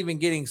not even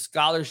getting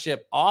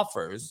scholarship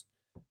offers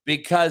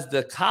because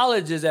the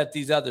colleges at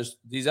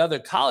these other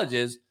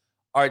colleges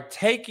are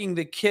taking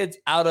the kids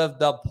out of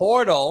the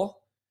portal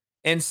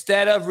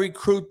instead of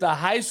recruit the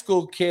high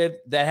school kid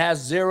that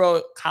has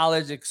 0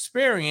 college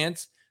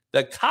experience.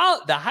 The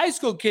high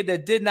school kid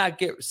that did not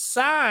get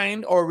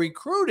signed or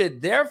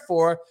recruited,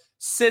 therefore,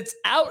 sits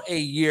out a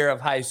year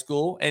of high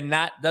school and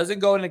doesn't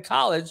go into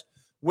college.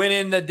 When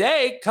in the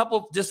day,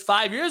 just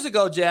 5 years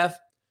ago, Jeff,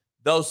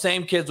 those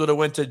same kids would have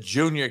went to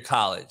junior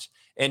college.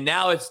 And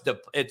now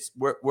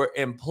we're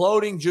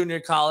imploding junior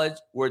college.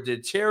 We're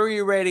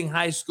deteriorating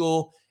high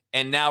school,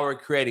 and now we're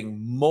creating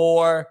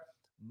more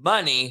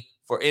money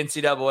for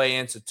NCAA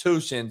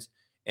institutions.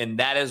 And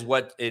that is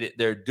what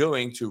they're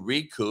doing to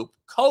recoup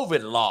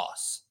COVID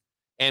loss.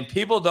 And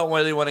people don't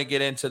really want to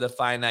get into the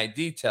finite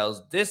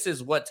details. This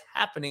is what's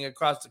happening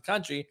across the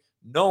country.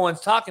 No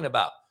one's talking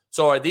about.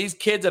 So are these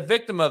kids a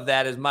victim of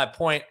that is my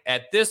point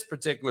at this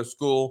particular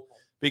school,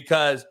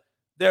 because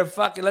they're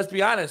fucking, let's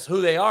be honest,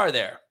 who they are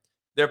there.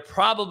 They're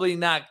probably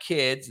not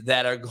kids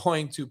that are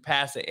going to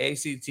pass an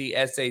ACT,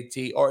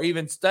 SAT, or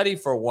even study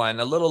for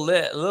one, a little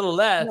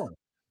less,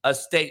 a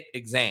state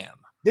exam.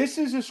 This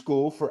is a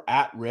school for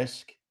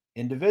at-risk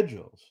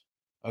individuals,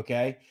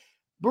 okay?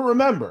 But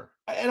remember,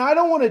 and I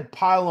don't want to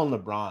pile on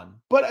LeBron,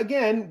 but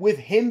again, with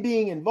him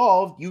being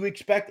involved, you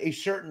expect a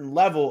certain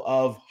level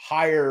of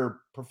higher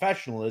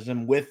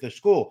professionalism with the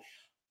school.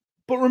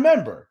 But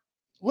remember,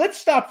 let's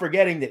stop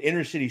forgetting that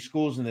inner city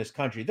schools in this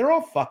country, they're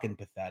all fucking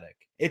pathetic.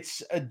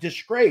 It's a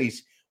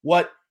disgrace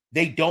what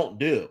they don't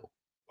do.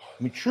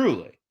 I mean,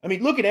 truly. I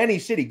mean, look at any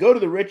city. Go to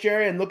the rich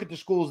area and look at the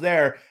schools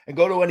there, and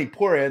go to any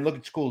poor area and look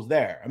at schools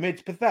there. I mean,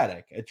 it's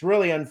pathetic. It's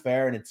really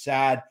unfair, and it's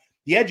sad.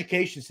 The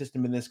education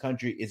system in this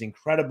country is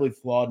incredibly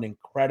flawed and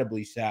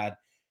incredibly sad.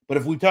 But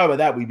if we talk about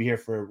that, we'd be here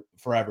for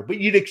forever. But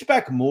you'd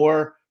expect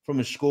more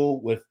from a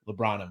school with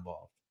LeBron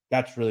involved.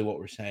 That's really what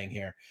we're saying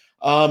here.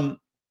 Lizzo.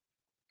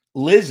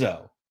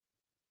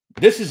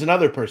 This is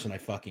another person I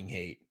fucking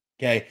hate.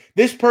 Okay.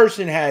 This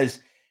person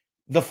has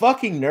the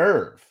fucking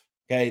nerve.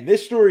 Okay.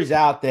 This story's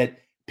out that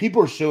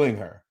people are suing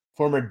her,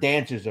 former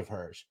dancers of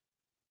hers,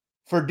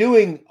 for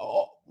doing,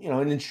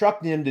 and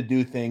instructing them to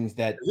do things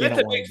that is that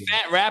the big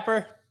fat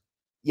rapper?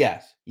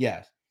 Yes.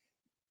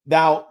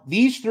 Now,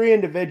 these 3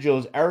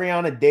 individuals,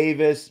 Ariana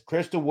Davis,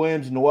 Crystal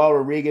Williams, and Noel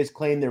Rodriguez,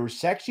 claim they were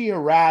sexually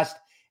harassed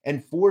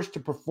and forced to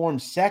perform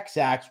sex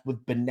acts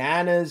with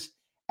bananas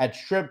at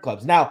strip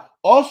clubs. Now,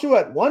 also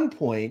at one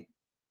point,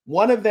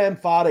 one of them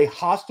filed a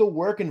hostile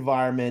work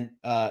environment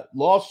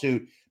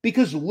lawsuit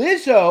because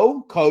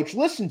Lizzo, coach,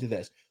 listen to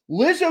this.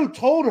 Lizzo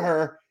told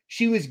her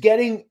she was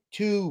getting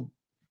too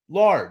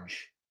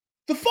large.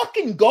 The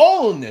fucking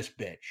gall in this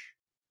bitch.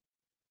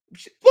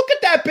 Look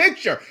at that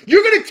picture.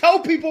 You're going to tell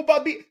people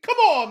about me. Come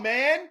on,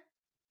 man.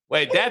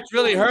 Wait, that's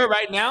really her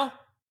right now?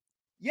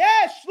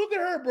 Yes, look at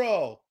her,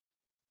 bro.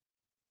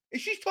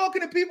 And she's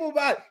talking to people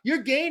about you're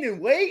gaining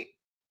weight.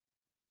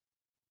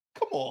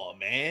 Come on,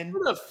 man.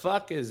 Who the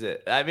fuck is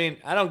it? I mean,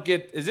 I don't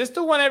get. Is this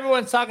the one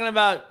everyone's talking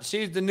about?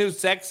 She's the new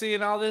sexy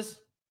and all this?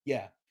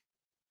 Yeah.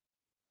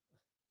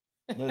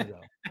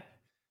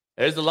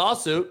 There's the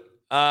lawsuit.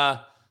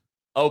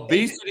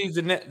 Obesity's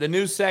the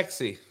new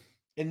sexy.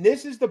 And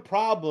this is the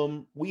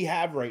problem we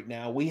have right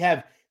now. We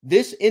have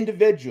this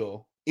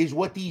individual is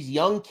what these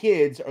young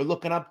kids are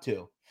looking up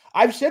to.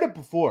 I've said it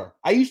before.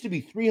 I used to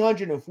be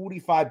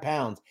 345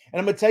 pounds. And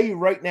I'm going to tell you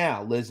right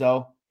now,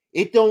 Lizzo,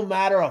 it don't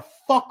matter a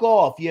fuck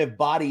all if you have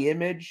body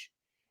image.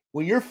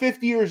 When you're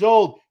 50 years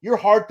old, your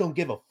heart don't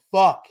give a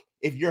fuck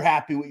if you're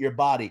happy with your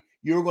body.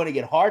 You're going to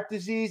get heart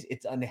disease.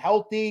 It's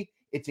unhealthy.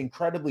 It's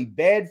incredibly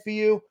bad for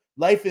you.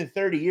 Life in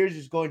 30 years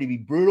is going to be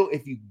brutal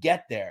if you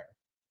get there.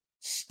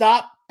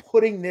 Stop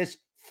putting this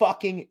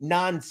fucking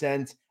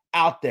nonsense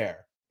out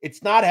there.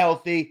 It's not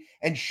healthy,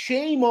 and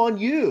shame on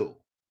you.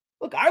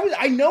 Look,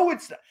 I know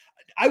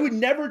I would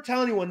never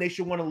tell anyone they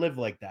should want to live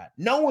like that.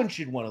 No one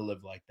should want to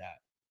live like that.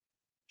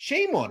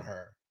 Shame on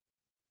her.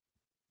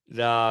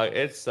 No,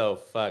 it's so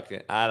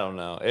fucking, I don't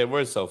know.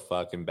 We're so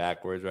fucking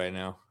backwards right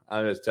now.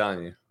 I'm just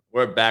telling you.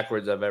 We're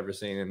backwards I've ever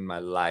seen in my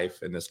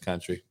life in this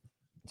country.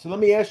 So let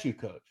me ask you,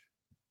 Coach.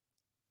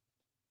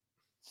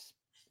 It's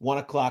 1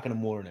 o'clock in the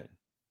morning.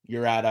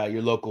 You're at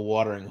your local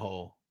watering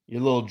hole. You're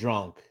a little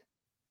drunk.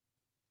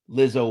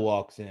 Lizzo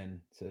walks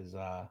in, says,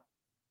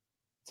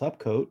 what's up,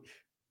 Coach?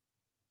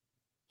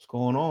 What's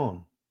going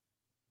on?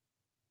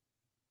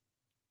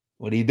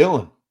 What are you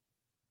doing?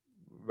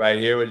 Right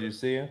here, what you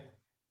see her?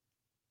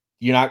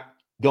 You're not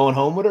going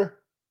home with her?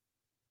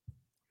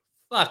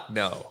 Fuck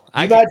no.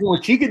 Imagine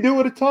what she could do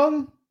with a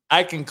tongue?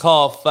 I can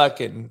call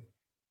fucking,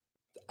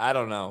 I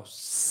don't know,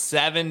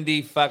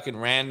 70 fucking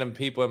random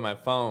people in my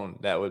phone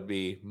that would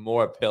be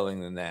more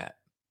appealing than that.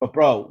 But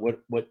bro,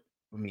 what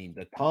I mean,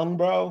 the tongue,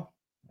 bro.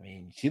 I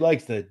mean, she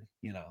likes to,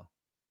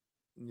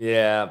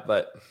 Yeah,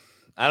 but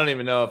I don't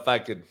even know if I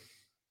could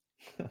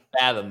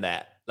fathom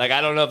that. Like,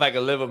 I don't know if I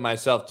could live with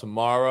myself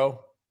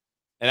tomorrow.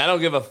 And I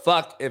don't give a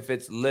fuck if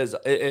it's Liz.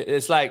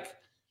 It's like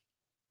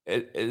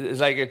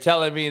you're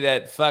telling me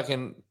that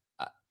fucking,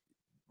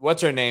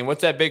 what's her name?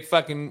 What's her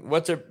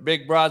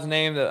big broad's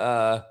name?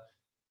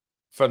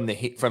 From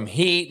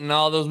Heat and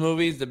all those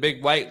movies, the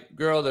big white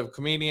girl, the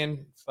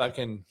comedian,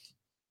 fucking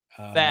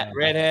fat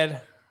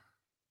redhead.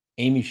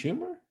 Amy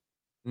Schumer?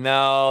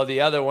 No,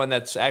 the other one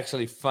that's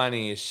actually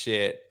funny as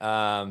shit.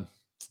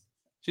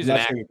 She's an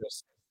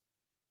actress.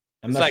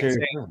 I'm not sure.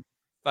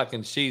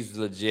 Fucking, she's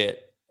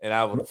legit. And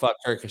I would fuck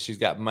her because she's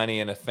got money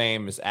and a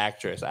famous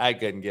actress. I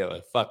couldn't give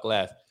a fuck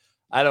less.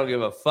 I don't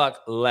give a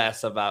fuck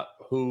less about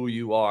who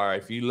you are.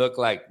 If you look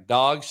like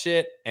dog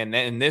shit, and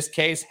then in this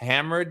case,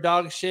 hammered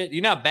dog shit. You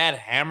know how bad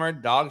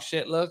hammered dog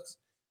shit looks?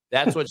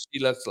 That's what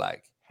she looks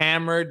like.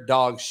 Hammered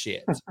dog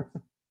shit.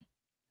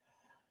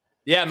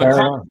 Yeah,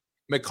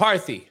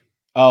 McCarthy.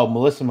 Oh,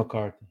 Melissa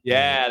McCarthy.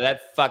 Yeah,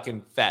 that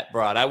fucking fat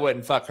broad. I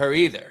wouldn't fuck her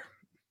either.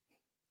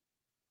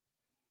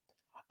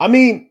 I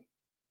mean,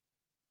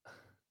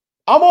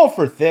 I'm all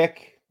for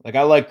thick. Like,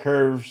 I like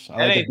curves.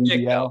 I like a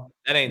BBL.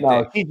 That ain't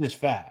thick. She's just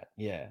fat.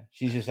 Yeah,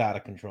 she's just out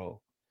of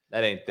control.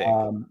 That ain't thick.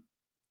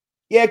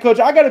 Yeah, Coach,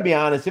 I got to be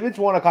honest. If it's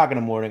 1 o'clock in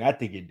the morning, I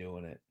think you're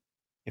doing it.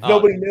 If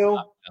nobody knew.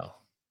 No.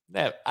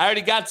 I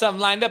already got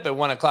something lined up at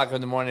 1 o'clock in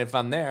the morning if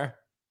I'm there.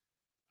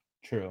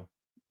 True.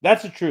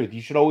 That's the truth.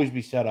 You should always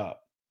be set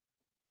up.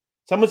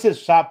 Someone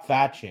says stop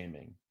fat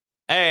shaming.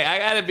 Hey, I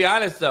got to be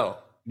honest, though.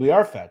 We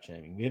are fat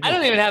shaming. I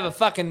don't even have a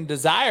fucking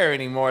desire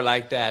anymore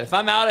like that. If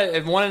I'm out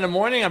at 1 in the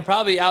morning, I'm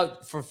probably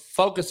out for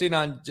focusing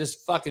on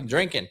just fucking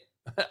drinking.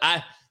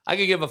 I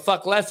could give a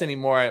fuck less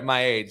anymore at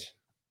my age.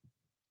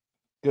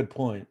 Good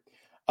point.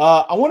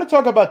 I want to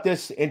talk about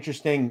this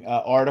interesting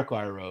article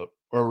I wrote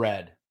or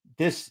read.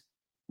 This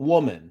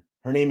woman,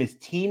 her name is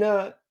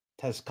Tina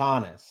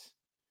Tascanis.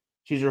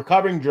 She's a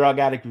recovering drug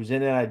addict who's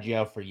in and out of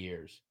jail for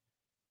years.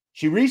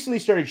 She recently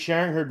started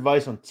sharing her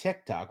advice on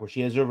TikTok, where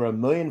she has over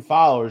 1 million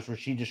followers, where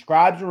she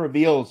describes and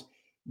reveals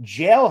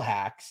jail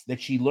hacks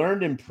that she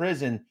learned in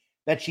prison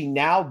that she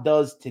now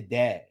does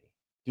today.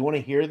 Do you want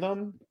to hear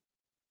them?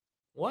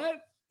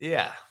 What?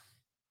 Yeah.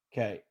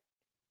 Okay.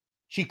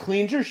 She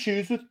cleans her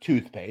shoes with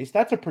toothpaste.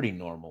 That's a pretty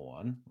normal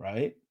one,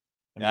 right?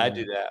 I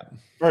do that.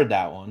 Heard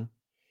that one.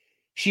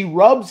 She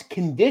rubs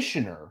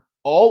conditioner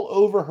all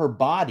over her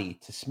body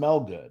to smell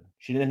good.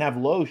 She didn't have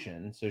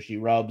lotion, so she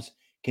rubs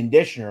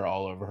conditioner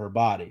all over her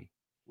body.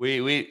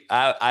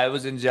 I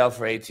was in jail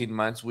for 18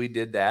 months. We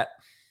did that.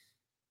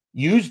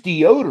 Use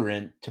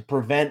deodorant to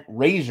prevent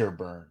razor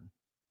burn.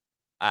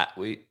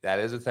 That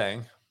is a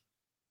thing.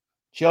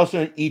 She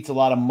also eats a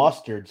lot of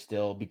mustard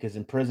still because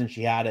in prison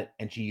she had it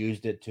and she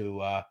used it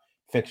to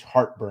fix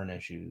heartburn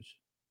issues.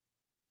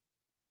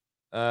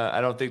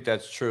 I don't think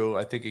that's true.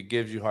 I think it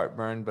gives you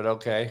heartburn, but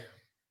okay.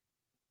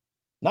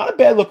 Not a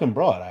bad looking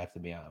broad, I have to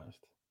be honest.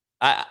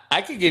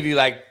 I could give you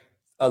like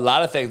a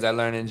lot of things I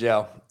learned in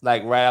jail,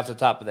 like right off the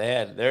top of the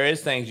head. There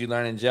is things you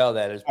learn in jail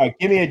that is. All right,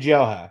 give me a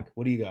jail hack.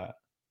 What do you got?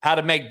 How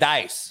to make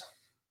dice.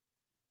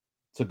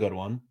 It's a good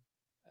one.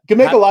 You can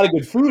make a lot of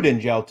good food in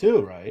jail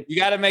too, right? You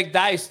got to make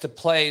dice to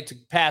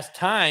pass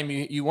time.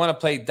 You want to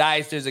play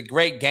dice. There's a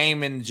great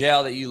game in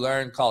jail that you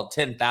learn called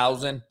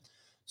 10,000.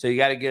 So you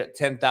got to get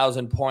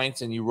 10,000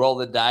 points and you roll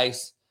the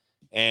dice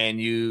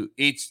and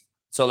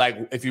so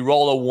like if you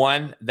roll a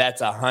 1,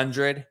 that's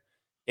 100.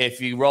 If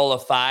you roll a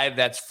 5,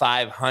 that's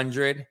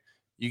 500.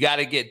 You got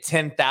to get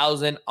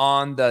 10,000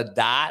 on the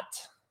dot.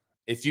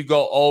 If you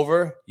go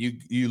over,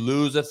 you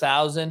lose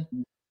 1,000.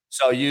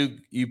 So you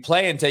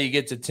play until you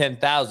get to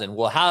 10,000.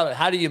 Well,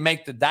 how do you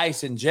make the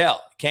dice in jail?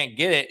 You can't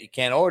get it. You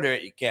can't order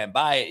it. You can't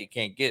buy it. You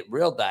can't get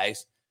real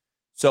dice.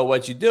 So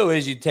what you do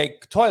is you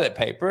take toilet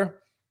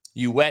paper,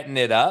 you wetten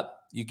it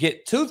up, you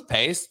get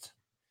toothpaste,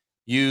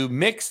 you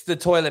mix the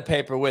toilet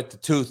paper with the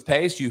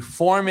toothpaste, you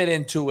form it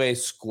into a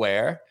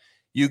square,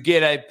 you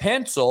get a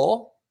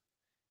pencil,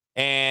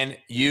 and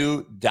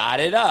you dot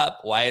it up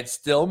while it's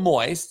still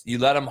moist. You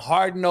let them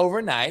harden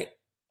overnight,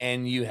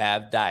 and you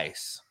have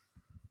dice.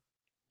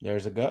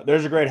 There's a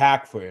great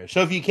hack for you.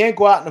 So if you can't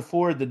go out and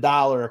afford the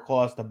 $1 it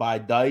costs to buy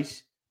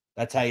dice,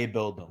 that's how you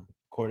build them.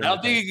 I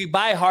don't think you can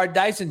buy hard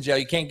dice in jail.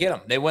 You can't get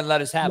them. They wouldn't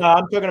let us have them. No,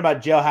 I'm talking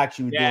about jail hacks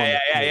you would do. Yeah,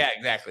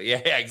 exactly. Yeah,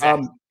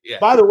 exactly.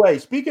 By the way,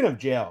 speaking of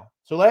jail,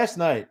 so last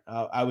night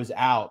I was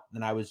out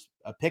and I was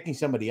picking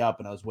somebody up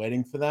and I was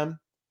waiting for them.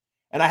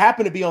 And I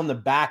happened to be on the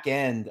back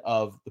end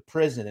of the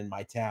prison in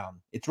my town.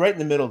 It's right in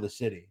the middle of the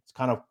city. It's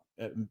kind of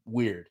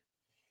weird.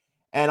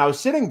 And I was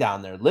sitting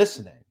down there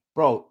listening.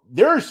 Bro,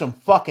 there are some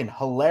fucking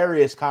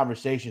hilarious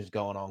conversations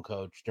going on,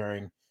 Coach,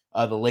 during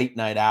the late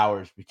night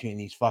hours between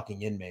these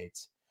fucking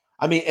inmates.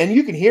 I mean, and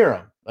you can hear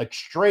them like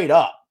straight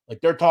up, like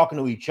they're talking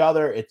to each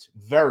other. It's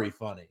very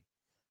funny.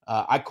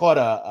 I caught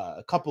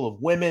a couple of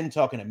women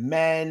talking to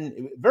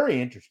men. Very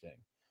interesting.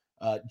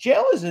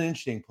 Jail is an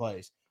interesting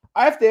place.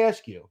 I have to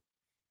ask you,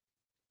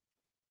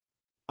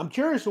 I'm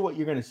curious of what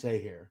you're going to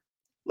say here.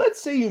 Let's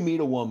say you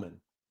meet a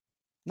woman,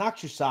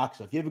 knocks your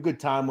socks off. You have a good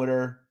time with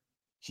her.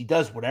 She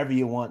does whatever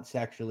you want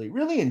sexually.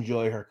 Really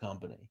enjoy her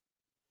company.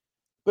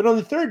 But on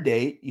the third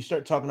date, you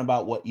start talking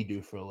about what you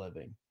do for a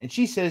living. And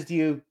she says to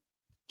you,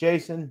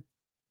 Jason,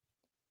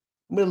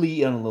 I'm going to lead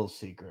you on a little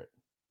secret.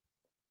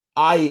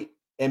 I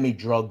am a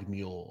drug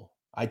mule.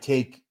 I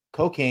take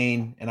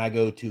cocaine and I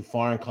go to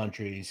foreign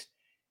countries.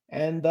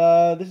 And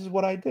this is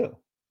what I do.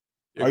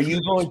 Are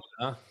you going?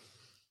 Huh?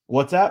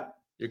 What's that?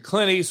 You're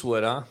Clint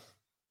Eastwood, huh?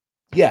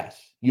 Yes,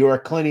 you're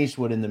Clint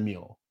Eastwood in the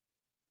mule.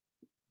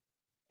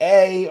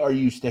 Are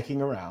you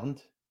sticking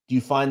around? Do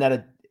you find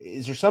that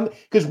is there something?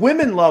 Because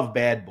women love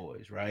bad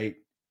boys, right?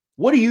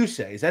 What do you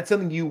say? Is that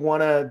something you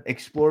want to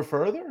explore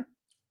further?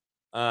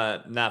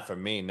 Not for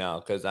me,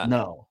 no, because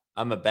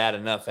I'm a bad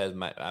enough as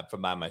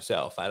by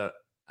myself. I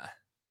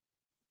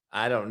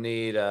don't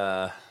need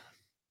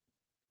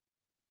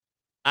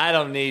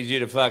you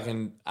to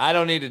fucking. I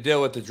don't need to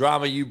deal with the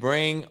drama you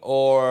bring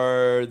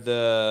or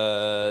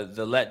the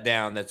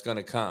letdown that's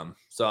gonna come.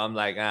 So I'm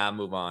like,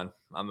 move on.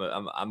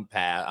 I'm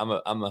pass.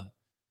 I'm a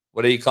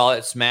what do you call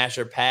it? Smash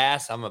or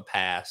pass? I'm a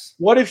pass.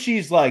 What if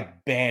she's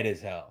like bad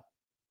as hell?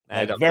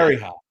 Like very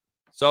hot.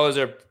 So is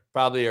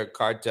probably her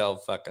cartel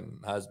fucking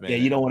husband. Yeah,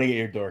 you don't want to get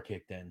your door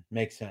kicked in.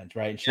 Makes sense,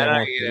 right? I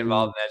don't get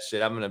involved in that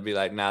shit. I'm gonna be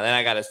like, then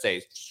I gotta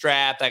stay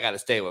strapped. I gotta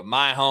stay with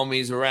my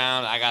homies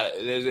around.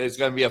 It's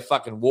gonna be a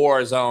fucking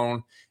war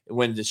zone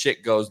when the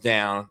shit goes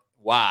down.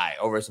 Why?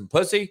 Over some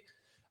pussy?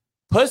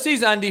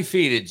 Pussy's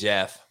undefeated,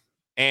 Jeff.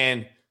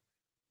 And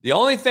the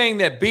only thing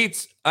that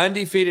beats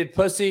undefeated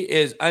pussy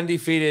is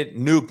undefeated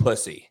new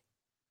pussy.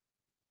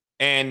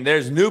 And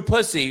there's new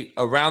pussy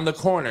around the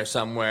corner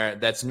somewhere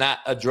that's not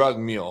a drug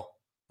mule.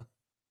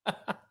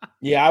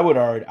 Yeah, I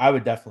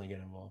would definitely get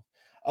involved.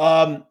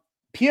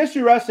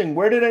 PSU Wrestling,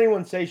 where did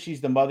anyone say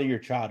she's the mother of your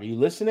child? Are you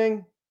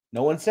listening?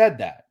 No one said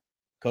that.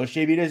 Coach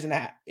JB doesn't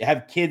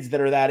have kids that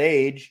are that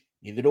age.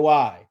 Neither do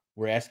I.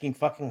 We're asking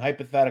fucking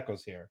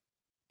hypotheticals here.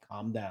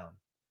 Calm down.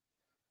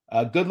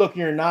 Good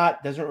looking or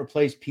not doesn't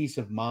replace peace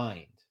of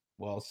mind.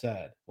 Well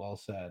said. Well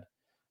said.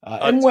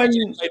 And when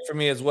you played for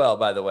me as well,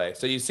 by the way.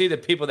 So you see the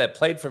people that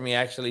played for me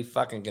actually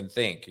fucking can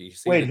think. You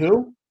see wait,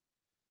 who?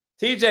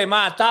 TJ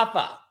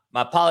Matafa,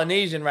 my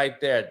Polynesian right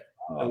there.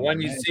 The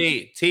one you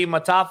see, T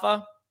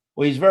Matafa.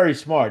 Well, he's very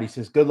smart. He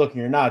says, good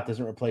looking or not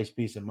doesn't replace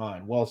peace of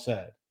mind. Well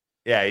said.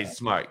 Yeah, he's a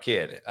smart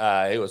kid.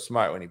 He was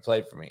smart when he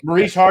played for me.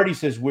 Maurice Hardy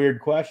says,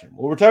 weird question.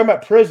 Well, we're talking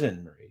about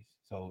prison, Maurice.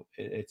 So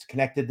it's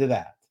connected to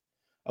that.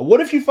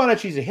 What if you find out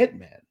she's a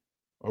hitman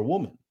or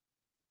woman?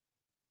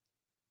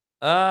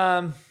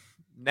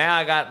 Now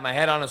I got my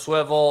head on a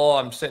swivel.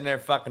 I'm sitting there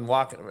fucking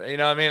walking. You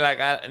know what I mean? Like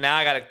now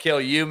I got to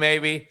kill you.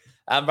 Maybe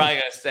I'm probably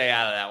gonna stay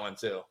out of that one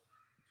too.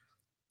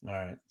 All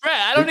right.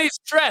 I don't need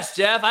stress,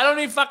 Jeff. I don't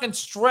need fucking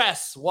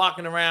stress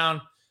walking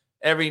around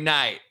every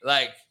night.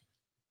 Like,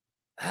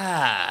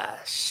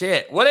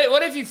 shit. What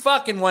if you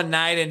fucking one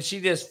night and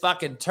she just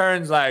fucking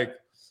turns like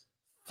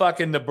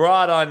fucking the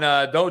broad on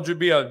Don't You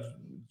Be a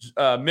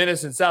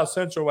minutes in South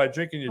Central while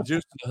drinking your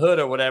juice in the hood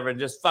or whatever, and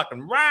just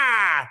fucking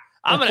rah.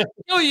 I'm gonna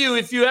kill you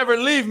if you ever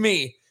leave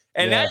me.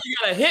 And now you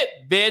got a hit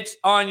bitch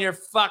on your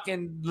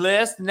fucking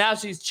list. Now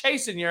she's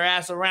chasing your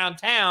ass around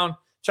town,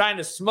 trying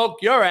to smoke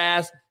your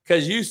ass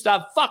because you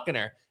stopped fucking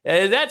her.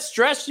 Is that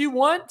stress you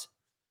want?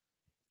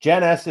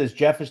 Jen S says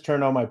Jeff has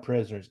turned on my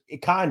prisoners.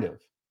 It kind of.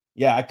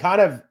 Yeah, I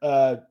kind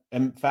of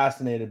am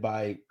fascinated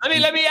by.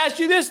 Let me ask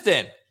you this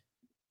then.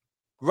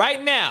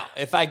 Right now,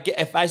 if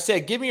I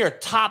said give me your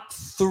top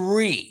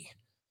 3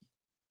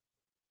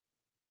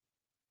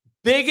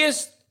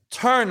 biggest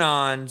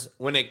turn-ons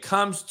when it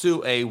comes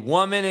to a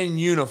woman in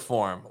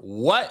uniform,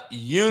 what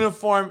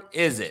uniform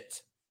is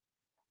it?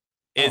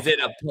 Is it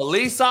a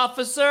police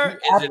officer?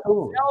 Is it a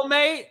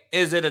cellmate?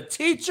 Is it a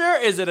teacher?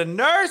 Is it a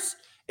nurse?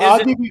 Is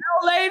it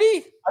a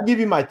lady? I'll give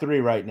you my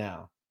 3 right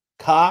now.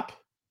 Cop,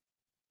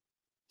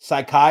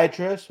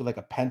 psychiatrist with like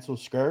a pencil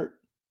skirt,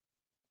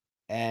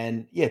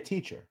 and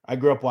teacher. I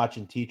grew up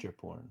watching teacher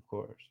porn, of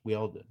course. We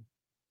all did.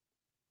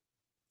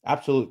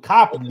 Absolute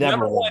cop. Well,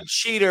 number one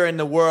cheater in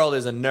the world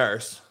is a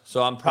nurse.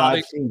 So I'm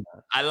probably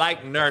I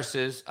like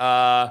nurses.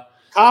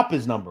 Cop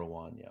is number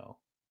 1, yo.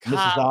 Cop,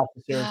 Mrs.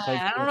 Officer.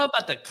 I don't know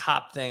about the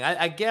cop thing.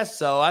 I guess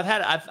so.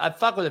 I've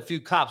fucked with a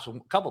few cops, a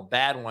couple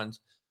bad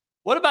ones.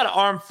 What about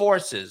armed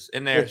forces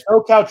in there?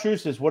 So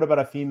Caltrusis, what about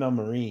a female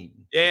Marine?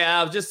 Yeah,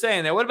 I was just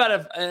saying that. What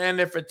about and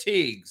their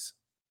fatigues?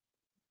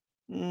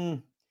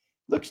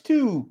 Looks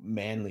too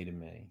manly to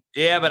me.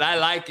 Yeah, but I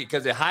like it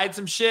because it hides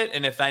some shit.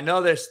 And if I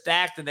know they're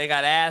stacked and they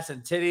got ass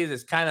and titties,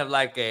 it's kind of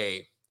like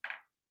you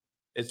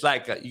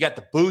got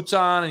the boots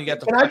on and you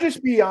got the. Can I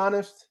just be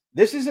honest?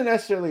 This isn't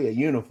necessarily a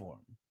uniform,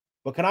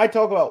 but can I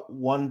talk about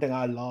one thing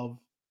I love?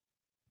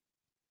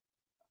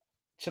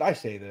 Should I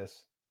say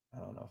this? I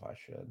don't know if I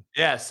should.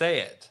 Yeah, say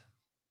it.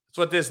 That's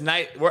what this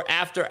night, we're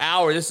after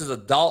hour. This is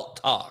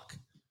adult talk.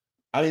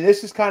 I mean,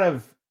 this is kind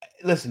of,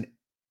 listen,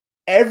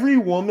 every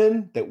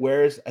woman that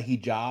wears a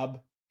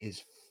hijab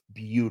is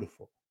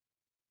beautiful.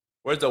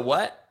 Where's a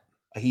what?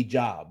 A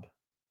hijab.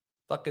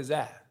 Fuck is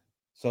that?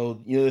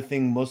 So, you know the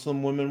thing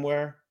Muslim women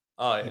wear?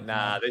 Oh,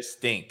 nah, they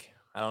stink.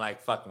 I don't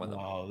like fucking with them.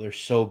 Oh, they're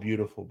so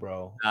beautiful,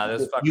 bro. Nah,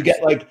 you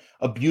get like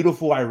a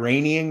beautiful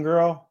Iranian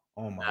girl.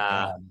 Oh my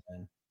God,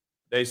 man.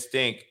 They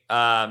stink.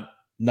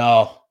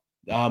 No,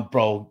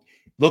 bro.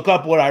 Look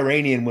up what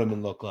Iranian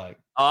women look like.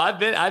 Oh,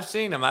 I've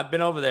seen them. I've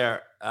been over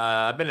there.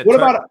 I've been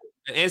to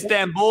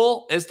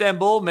Istanbul.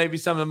 Istanbul, maybe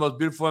some of the most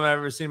beautiful women I've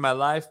ever seen in my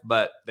life,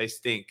 but they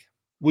stink.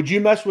 Would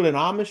you mess with an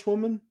Amish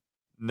woman?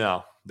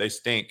 No, they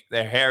stink.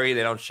 They're hairy.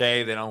 They don't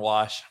shave. They don't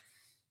wash.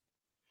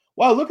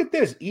 Wow, look at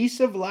this.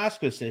 Isa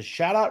Velasquez says,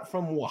 shout out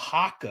from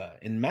Oaxaca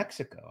in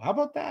Mexico. How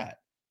about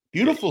that?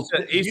 Beautiful.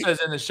 Isa's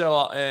in the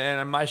show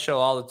and in my show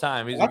all the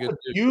time. He's a good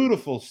dude.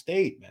 Beautiful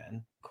state,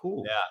 man.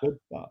 Cool. Yeah. Good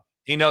stuff.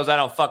 He knows I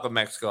don't fuck with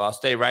Mexico. I'll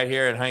stay right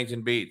here in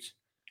Huntington Beach.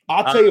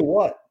 I'll tell you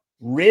what.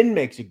 Rin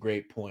makes a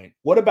great point.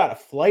 What about a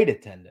flight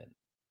attendant?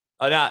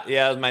 Oh, no.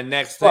 Yeah, that was my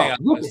next thing.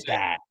 Look at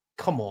that.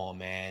 Come on,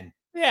 man.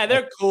 Yeah,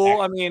 they're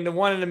cool. I mean, the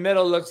one in the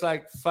middle looks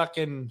like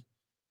fucking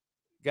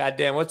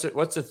goddamn. What's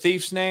the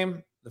thief's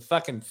name? The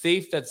fucking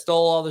thief that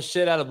stole all the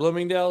shit out of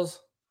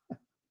Bloomingdale's.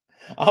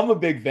 I'm a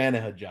big fan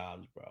of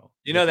hijabs, bro.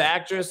 You know the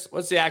actress?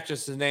 What's the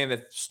actress's name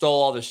that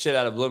stole all the shit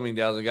out of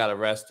Bloomingdale's and got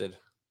arrested?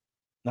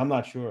 I'm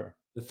not sure.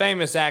 The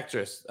famous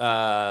actress,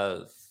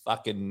 not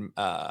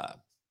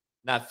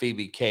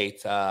Phoebe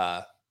Cates.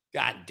 God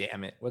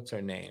damn it. What's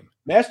her name?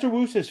 Master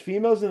Wu says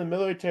females in the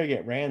military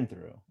get ran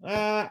through.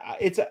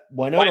 It's a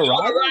Winona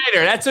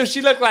Ryder. That's who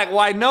she looked like.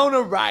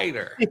 Winona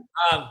Ryder.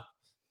 All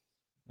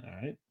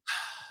right.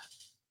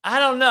 I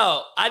don't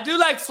know. I do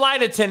like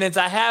flight attendants.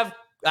 I've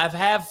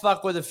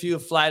fucked with a few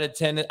flight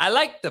attendants. I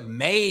like the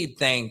maid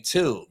thing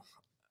too.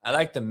 It's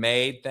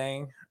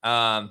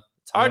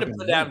hard to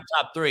put down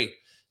top 3.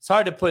 It's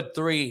hard to put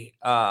 3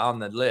 on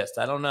the list.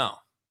 I don't know.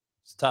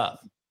 It's tough.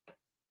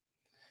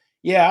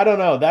 Yeah, I don't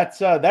know.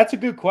 That's a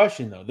good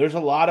question though. There's a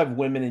lot of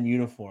women in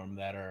uniform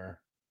that are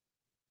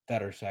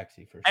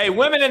sexy for sure. Hey,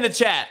 women in the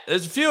chat.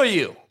 There's a few of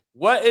you.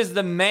 What is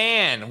the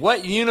man?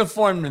 What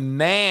uniformed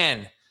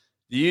man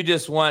do you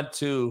just want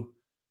to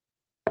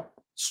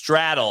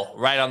straddle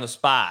right on the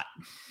spot?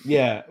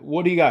 Yeah.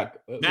 What do you got?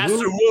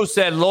 Master Wu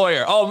said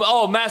lawyer.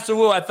 Oh, Master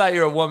Wu. I thought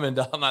you were a woman.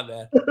 Oh, my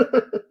bad.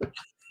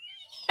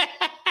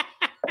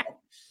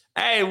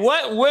 Hey,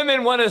 what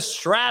women want to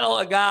straddle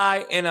a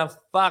guy in a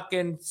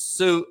fucking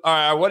suit?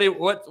 Or what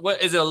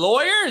is it a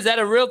lawyer? Is that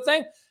a real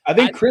thing? I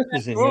think Chris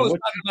is in here. Talking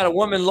about a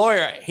woman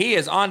lawyer. He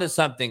is onto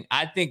something.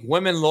 I think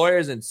women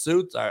lawyers in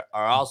suits are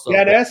also.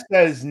 Yeah, that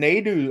says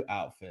Nadu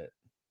outfit.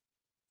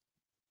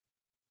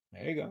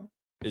 There you go.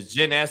 Is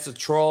Jen S a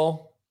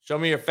troll? Show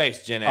me your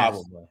face, Jen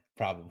S.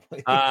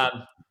 Probably.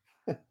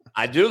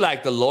 I do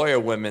like the lawyer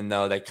women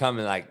though. They come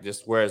in like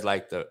just wears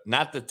like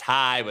not the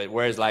tie, but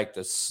wears like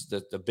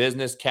the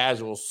business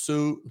casual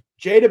suit.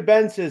 Jada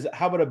Ben says,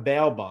 "How about a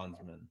bail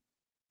bondsman?"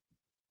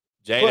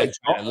 Jada's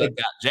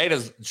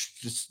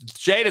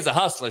Jada's a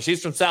hustler.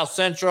 She's from South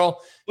Central.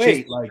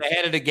 She's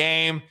ahead of the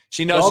game.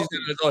 She knows she's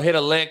gonna go hit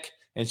a lick.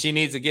 and she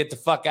needs to get the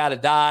fuck out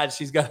of Dodge.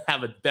 She's gonna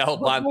have a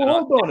belt on.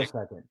 Hold on a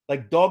second.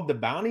 Like Dog the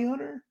Bounty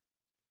Hunter?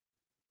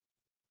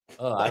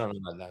 Oh, I don't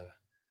know about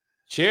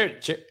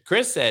that.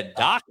 Chris said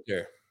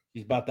doctor.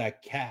 He's about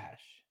that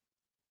cash.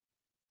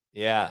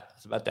 Yeah,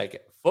 it's about that.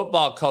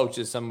 Football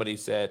coaches, somebody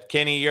said.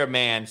 Kenny, you're a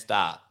man.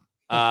 Stop.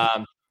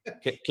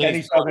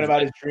 Kenny's talking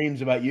about his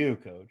dreams about you,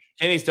 Coach.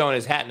 Kenny's throwing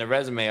his hat in the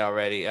resume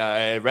already.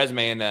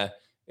 Resume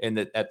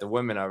at the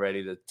women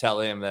already to tell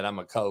him that I'm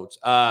a coach.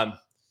 I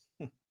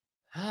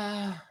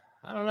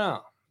don't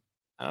know.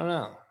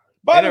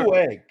 By the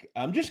way,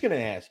 I'm just going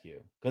to ask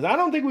you, because I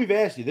don't think we've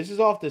asked you. This is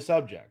off the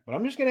subject, but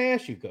I'm just going to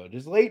ask you, Coach.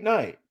 It's late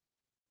night.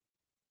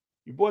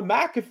 Your boy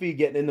McAfee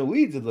getting in the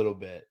weeds a little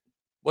bit.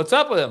 What's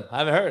up with him? I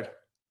haven't heard.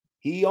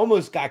 He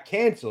almost got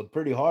canceled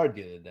pretty hard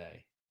the other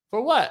day.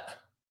 For what?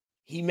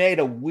 He made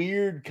a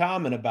weird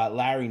comment about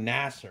Larry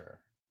Nassar.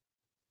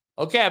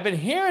 Okay, I've been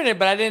hearing it,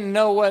 but I didn't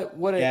know what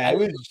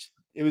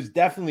it was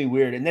definitely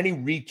weird. And then he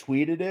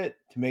retweeted it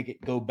to make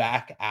it go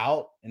back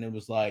out, and it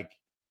was like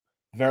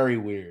very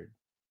weird.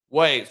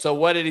 Wait, so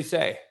what did he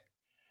say?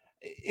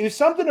 It was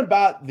something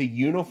about the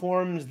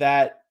uniforms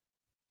that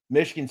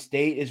Michigan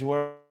State is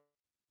wearing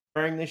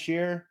this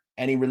year,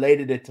 and he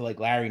related it to like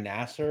Larry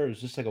Nassar. It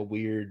was just like a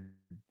weird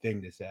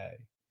thing to say.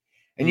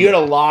 And you had a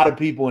lot of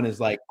people in his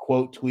like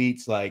quote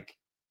tweets like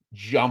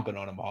jumping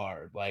on him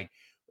hard. Like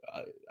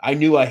I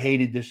knew I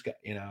hated this guy,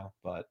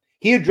 but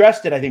he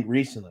addressed it, I think,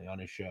 recently on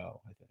his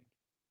show, I think.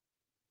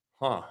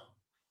 Huh.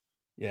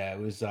 Yeah, it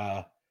was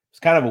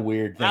kind of a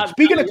weird thing.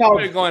 Speaking of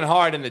college, they're going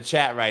hard in the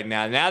chat right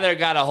now. Now they've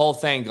got a whole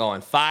thing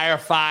going.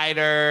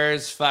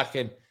 Firefighters,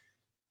 fucking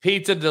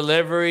pizza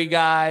delivery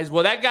guys.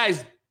 Well, that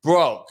guy's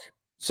broke.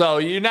 So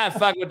you're not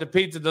fucking with the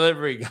pizza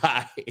delivery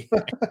guy.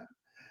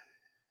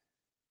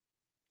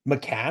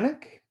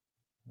 Mechanic?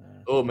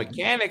 Oh,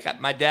 mechanic.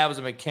 My dad was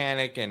a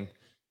mechanic, and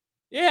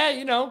yeah,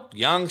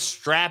 young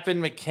strapping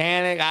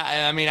mechanic.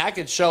 I mean, I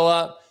could show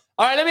up.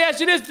 All right, let me ask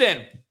you this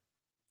then.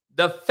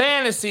 The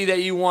fantasy that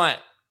you want.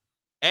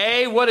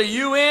 A, what are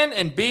you in?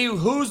 And B,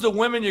 who's the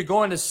women you're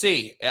going to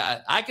see?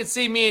 I could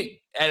see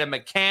me at a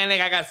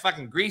mechanic. I got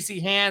fucking greasy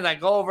hands. I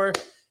go over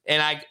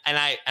and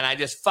I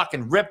just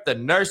fucking rip the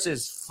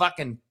nurse's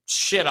fucking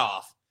shit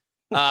off.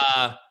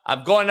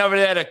 I'm going over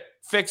there to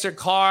fix her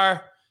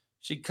car.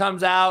 She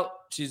comes out.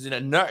 She's in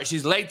a nurse.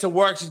 She's late to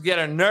work. She's got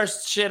her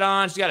nurse shit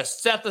on. She's got a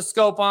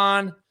stethoscope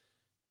on.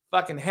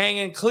 Fucking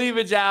hanging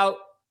cleavage out.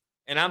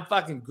 And I'm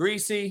fucking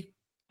greasy.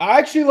 I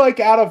actually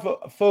like out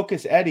of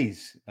focus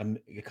Eddie's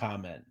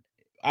comment.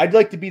 I'd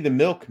like to be the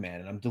milkman,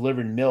 and I'm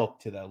delivering milk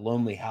to the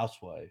lonely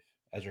housewife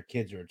as her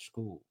kids are at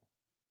school.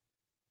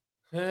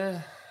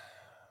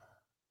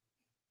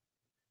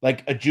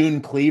 Like a June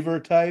Cleaver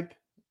type.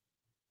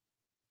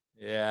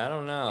 Yeah, I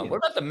don't know. What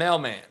about the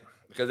mailman?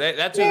 Because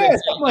that's who they say.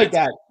 Something like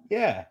that.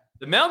 Yeah.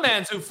 The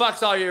mailman's who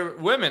fucks all your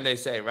women, they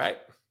say, right?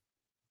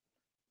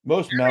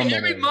 Most mailmen.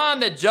 Every mom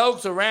that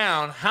jokes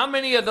around, how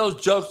many of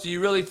those jokes do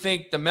you really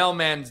think the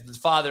mailman's the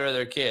father of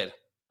their kid?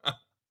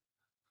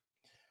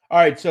 All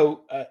right,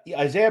 so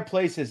Isaiah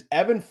Play says,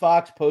 Evan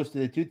Fox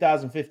posted the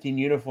 2015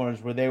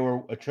 uniforms where they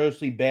were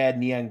atrociously bad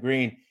neon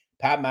green.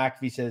 Pat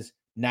McAfee says,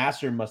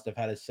 Nassar must have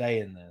had a say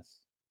in this.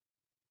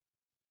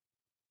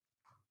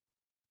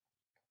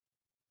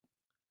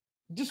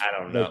 Just, I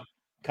don't know.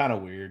 Kind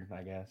of weird,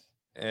 I guess.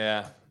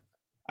 Yeah.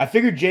 I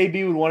figured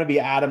JB would want to be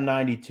Adam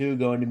 92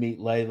 going to meet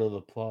Layla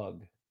the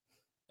Plug.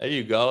 There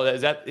you go.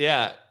 Is that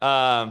yeah.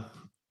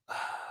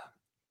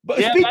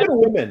 Speaking of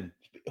women,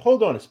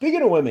 hold on.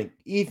 Speaking of women,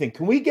 Ethan,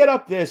 can we get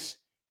up this?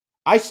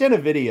 I sent a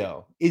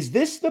video. Is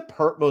this the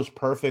most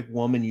perfect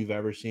woman you've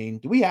ever seen?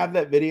 Do we have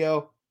that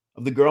video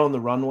of the girl on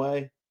the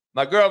runway?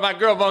 My girl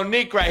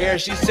Monique right here.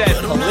 She said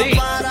police.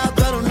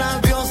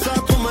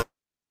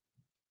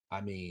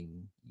 I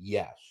mean,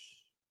 yes.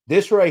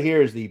 This right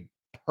here is the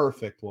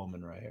perfect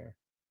woman right here.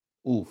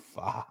 Oof.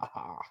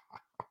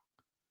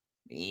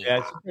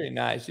 Yeah, she's pretty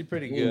nice. She's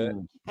pretty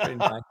good. Pretty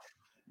nice.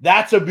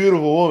 That's a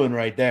beautiful woman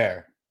right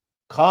there.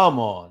 Come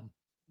on.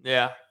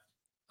 Yeah.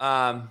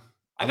 I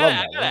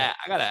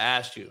gotta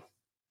ask you.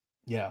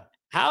 Yeah.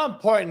 How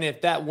important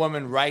if that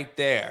woman right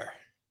there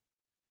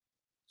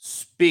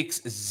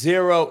speaks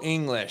zero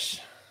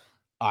English?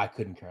 I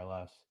couldn't care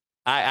less.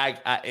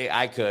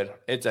 I could.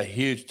 It's a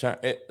huge turn.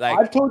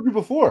 I've told you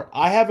before.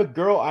 I have a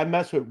girl I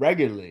mess with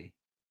regularly.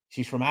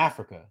 She's from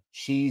Africa.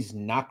 She's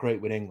not great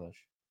with English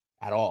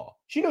at all.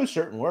 She knows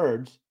certain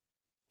words.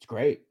 It's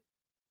great.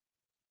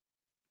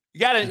 You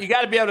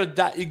gotta be able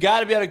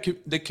to.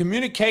 The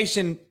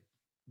communication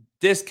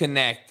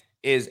disconnect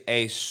is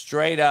a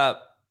straight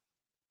up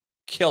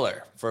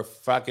killer for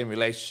fucking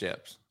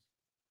relationships.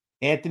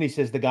 Anthony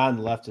says the guy on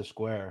the left's a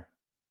square.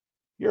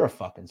 You're a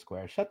fucking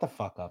square. Shut the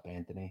fuck up,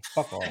 Anthony.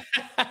 Fuck off.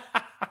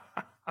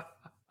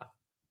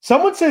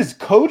 Someone says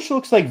Coach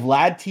looks like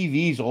Vlad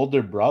TV's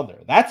older brother.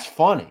 That's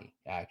funny,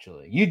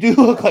 actually. You do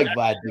look like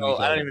Vlad TV.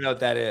 I don't even know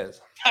what that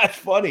is. That's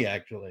funny,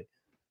 actually.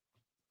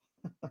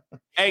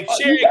 Hey,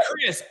 Cheer,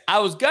 Chris. I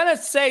was gonna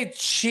say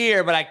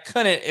cheer, but I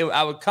couldn't.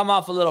 I would come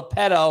off a little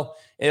pedo.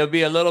 It would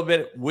be a little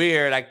bit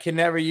weird. I can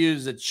never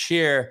use a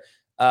cheer.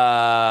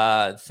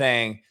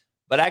 thing,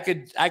 but I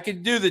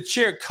could do the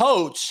cheer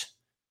coach,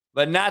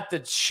 but not the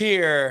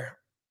cheer.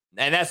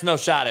 And that's no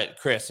shot at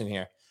Chris in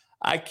here.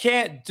 I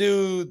can't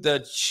do the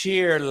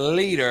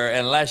cheerleader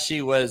unless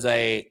she was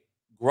a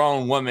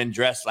grown woman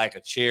dressed like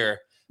a cheer.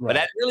 Right. But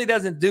that really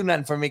doesn't do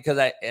nothing for me because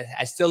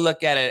I still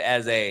look at it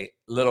as a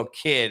little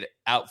kid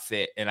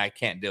outfit, and I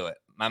can't do it.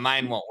 My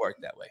mind won't work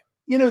that way.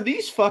 You know,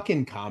 these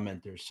fucking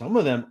commenters, some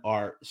of them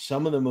are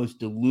some of the most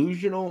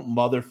delusional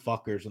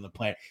motherfuckers on the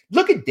planet.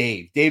 Look at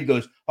Dave. Dave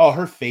goes, oh,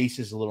 her face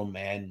is a little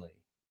manly.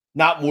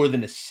 Not more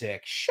than a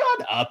 6.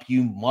 Shut up,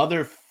 you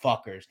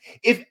motherfuckers.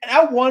 If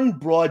that one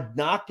broad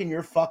knocked on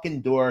your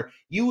fucking door,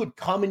 you would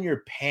come in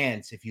your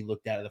pants if you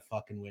looked out of the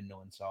fucking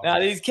window and saw Now,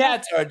 these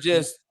cats are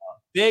just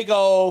big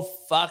old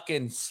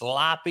fucking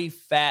sloppy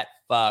fat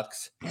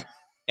fucks.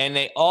 And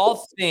they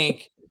all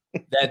think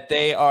that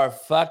they are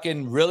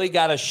fucking really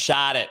got a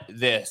shot at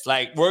this.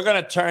 Like, you're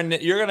going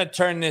to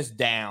turn this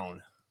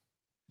down.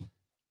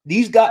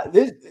 These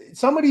guys,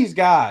 some of these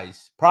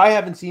guys probably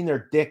haven't seen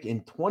their dick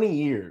in 20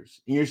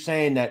 years. And you're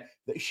saying that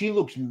she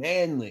looks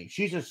manly.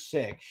 She's a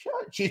 6.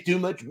 She's too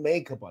much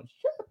makeup on.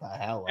 Shut the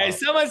hell up. Hey,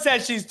 someone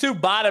said she's too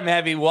bottom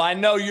heavy. Well, I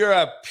know you're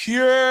a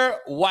pure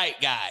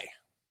white guy.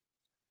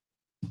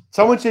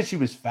 Someone said she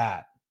was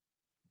fat.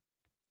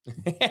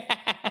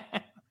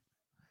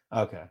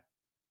 Okay.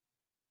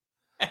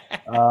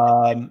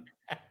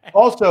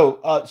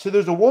 Also, so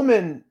there's a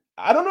woman.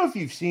 I don't know if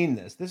you've seen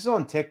this. This is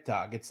on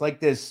TikTok. It's like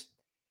this.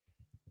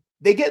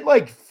 They get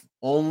like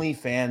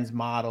OnlyFans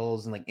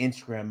models and like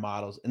Instagram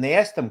models, and they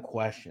ask them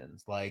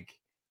questions like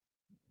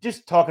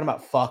just talking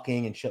about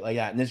fucking and shit like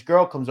that. And this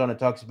girl comes on and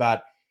talks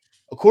about,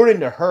 according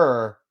to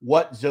her,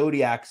 what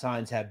zodiac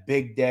signs have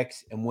big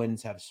dicks and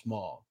ones have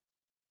small.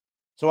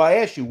 So I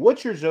asked you,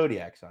 what's your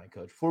zodiac sign,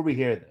 Coach, before we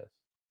hear this?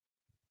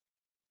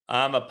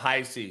 I'm a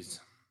Pisces.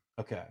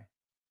 Okay.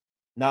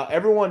 Now,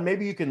 everyone,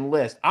 maybe you can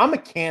list. I'm a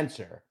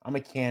Cancer.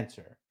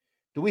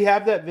 Do we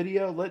have that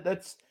video?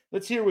 Let's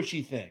hear what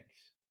she thinks.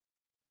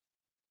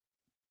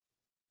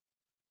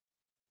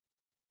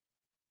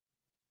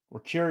 We're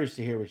curious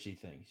to hear what she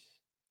thinks.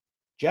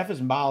 Jeff is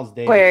Miles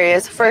Davis.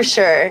 Aquarius, for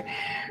sure.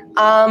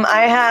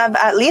 I have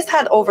at least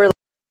had over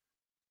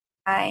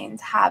and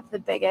have the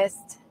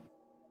biggest.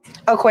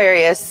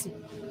 Aquarius,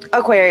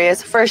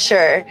 for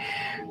sure.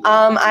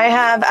 I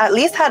have at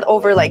least had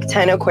over like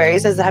 10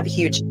 Aquariuses that have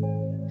huge.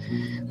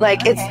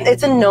 Like, okay.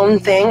 It's a known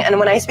thing. And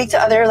when I speak to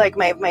other, like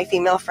my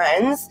female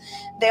friends,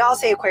 they all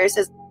say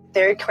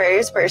their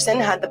Aquarius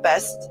person had the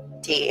best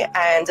tea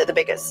and the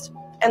biggest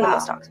and the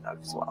most toxic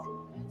as well.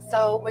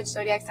 So which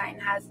zodiac sign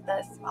has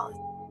the smallest?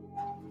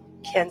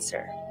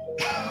 Cancer.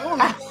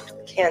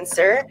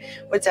 Cancer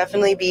would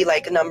definitely be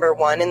like number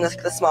 1 in the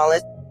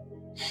smallest.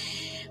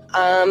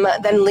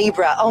 Then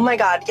Libra. Oh my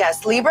God,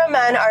 yes. Libra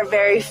men are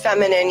very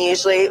feminine,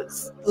 usually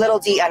little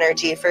D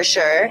energy for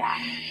sure.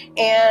 Yeah.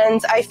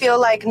 And I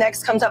feel like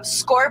next comes up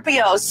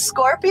Scorpio.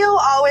 Scorpio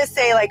always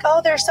say like, oh,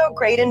 they're so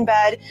great in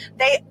bed.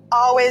 They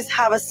always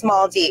have a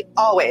small D,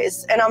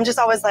 always. And I'm just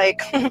always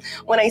like,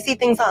 when I see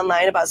things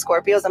online about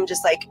Scorpios, I'm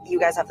just like, you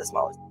guys have the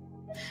smallest.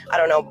 I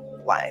don't know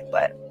why,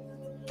 but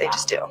they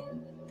just do.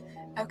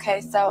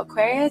 Okay, so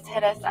Aquarius,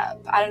 hit us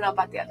up. I don't know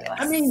about the other ones.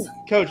 I mean,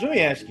 Coach, let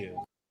me ask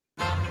you.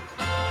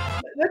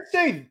 Let's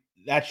say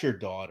that's your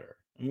daughter.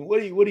 I mean, what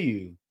do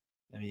you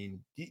I mean,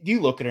 do you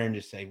look at her and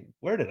just say,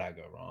 where did I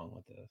go wrong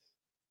with this?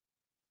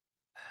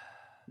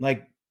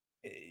 Like,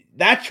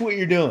 that's what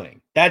you're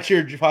doing. That's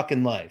your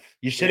fucking life.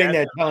 You're sitting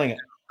there telling it.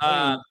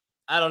 I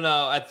don't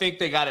know. I think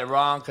they got it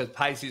wrong because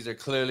Pisces are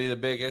clearly the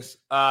biggest.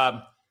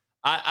 I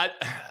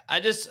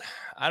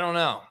don't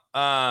know.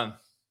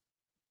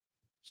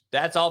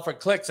 That's all for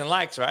clicks and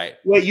likes, right?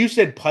 Wait, you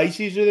said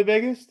Pisces are the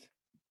biggest?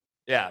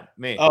 Yeah,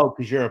 me. Oh,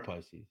 because you're a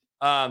Pisces.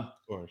 Of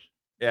course.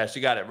 Yeah,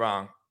 she got it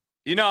wrong.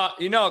 You know,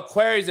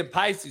 Aquarius and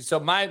Pisces. So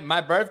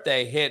my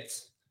birthday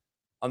hits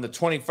on the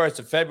 21st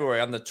of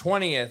February. On the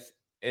 20th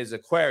is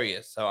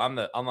Aquarius. So I'm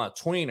a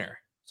tweener.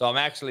 So I'm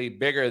actually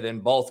bigger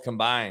than both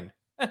combined.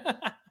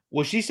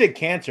 Well, she said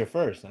Cancer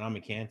first, and I'm a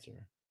Cancer.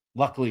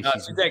 Luckily,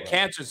 she said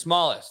Cancer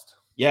smallest.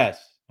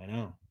 Yes, I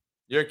know.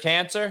 You're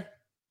Cancer?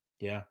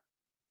 Yeah.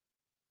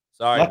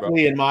 Sorry,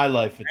 luckily bro. In my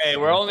life, hey,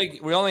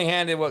 we only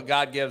handed what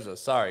God gives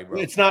us. Sorry,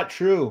 bro. It's not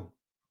true.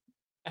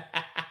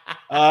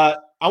 I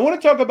want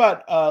to talk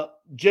about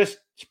just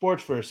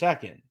sports for a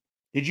second.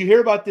 Did you hear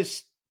about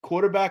this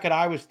quarterback at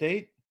Iowa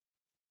State?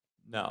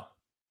 No.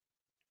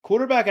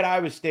 Quarterback at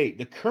Iowa State,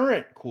 the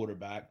current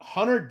quarterback,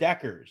 Hunter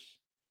Deckers,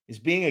 is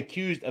being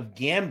accused of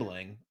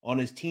gambling on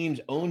his team's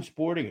own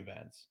sporting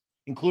events,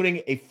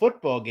 including a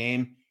football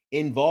game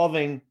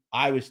involving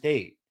Iowa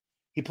State.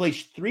 He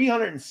placed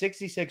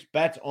 366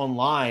 bets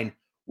online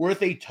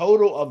worth a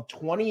total of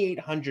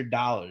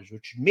 $2,800,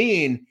 which would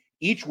mean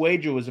each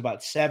wager was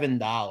about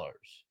 $7.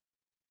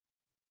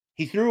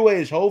 He threw away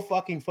his whole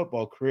fucking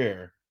football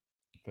career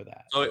for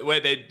that. Oh,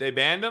 wait, they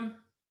banned him?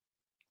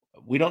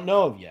 We don't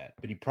know of yet,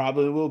 but he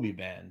probably will be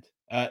banned.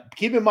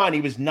 Keep in mind,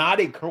 he was not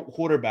a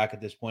quarterback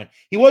at this point.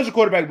 He was a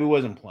quarterback, but he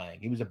wasn't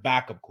playing. He was a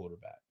backup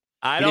quarterback.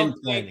 I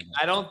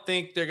don't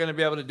think they're going to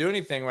be able to do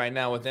anything right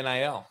now with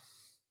NIL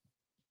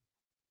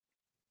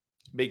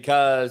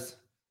because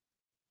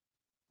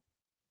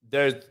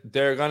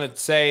they're going to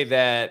say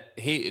that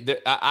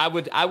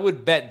I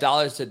would bet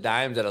dollars to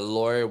dimes that a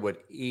lawyer would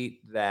eat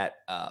that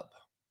up.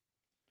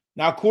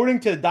 Now,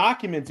 according to the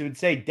documents, it would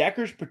say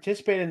Deckers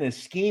participated in a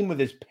scheme with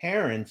his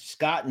parents,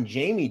 Scott and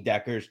Jamie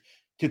Deckers,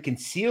 to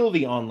conceal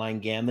the online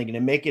gambling and to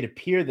make it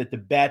appear that the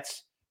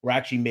bets were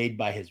actually made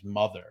by his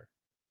mother.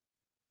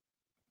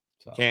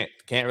 So.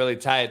 Can't really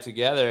tie it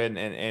together.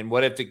 And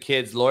what if the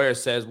kid's lawyer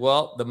says,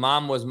 well, the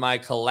mom was my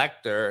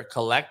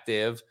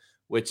collective,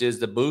 which is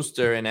the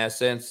booster in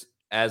essence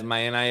as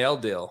my NIL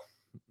deal.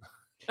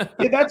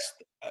 Yeah,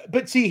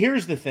 but see,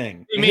 here's the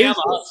thing. I'm a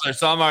hustler,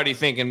 so I'm already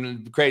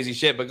thinking crazy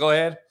shit, but go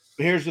ahead.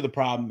 Here's what the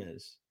problem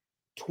is.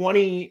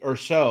 20 or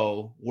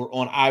so were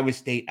on Iowa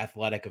State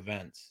athletic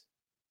events.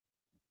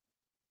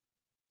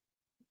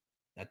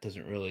 That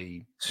doesn't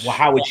really. Well,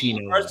 how would she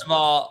know? First of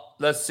all,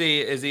 let's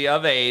see. Is he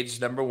of age?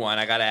 Number one,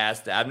 I got to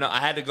ask that. I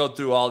had to go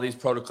through all these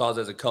protocols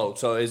as a coach.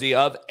 So, is he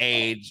of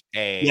age?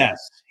 Yes,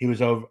 he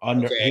was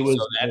under. Okay, he was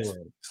so that's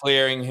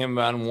clearing him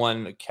on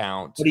one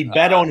account. But he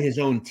bet on his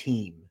own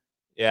team.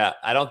 Yeah,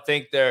 I don't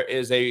think there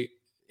is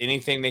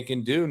anything they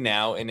can do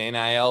now in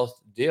NIL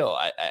deal.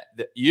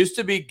 Used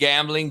to be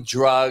gambling,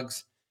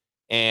 drugs,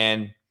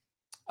 and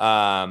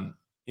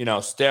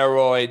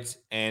steroids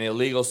and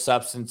illegal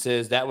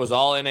substances. That was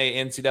all in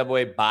a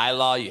NCAA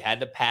bylaw. You had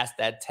to pass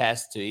that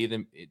test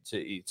to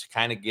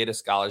kind of get a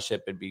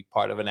scholarship and be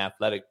part of an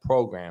athletic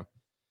program.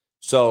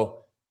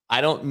 So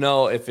I don't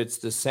know if it's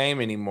the same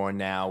anymore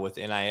now with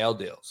NIL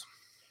deals.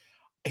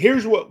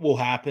 Here's what will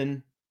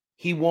happen.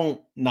 He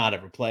won't not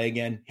ever play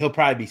again. He'll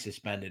probably be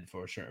suspended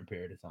for a certain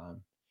period of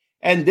time.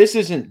 And this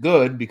isn't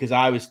good because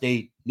Iowa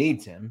State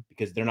needs him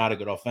because they're not a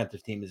good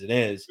offensive team as it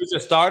is. Who's a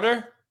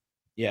starter?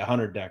 Yeah,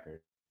 Hunter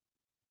Decker.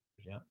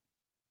 Yeah.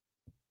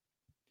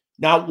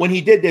 Now, when he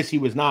did this, he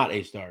was not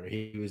a starter.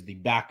 He was the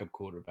backup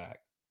quarterback.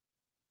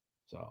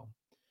 So,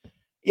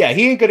 yeah,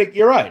 he ain't going to –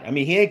 you're right. I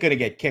mean, he ain't going to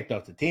get kicked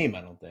off the team, I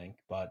don't think,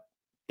 but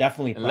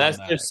definitely unless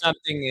there's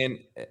something in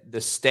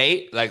the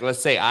state, like let's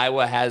say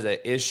Iowa has an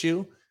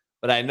issue,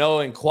 but I know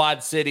in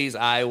Quad Cities,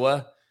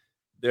 Iowa,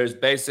 there's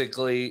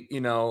basically,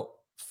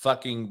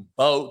 fucking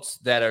boats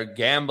that are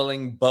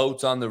gambling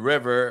boats on the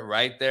river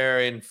right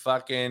there in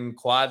fucking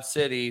Quad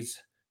Cities.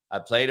 I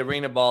played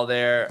arena ball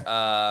there.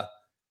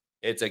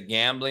 It's a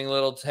gambling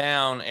little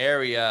town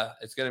area.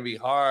 It's going to be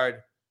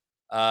hard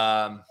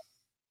to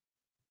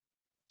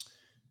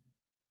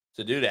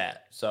do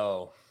that.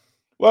 So,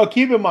 well,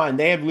 keep in mind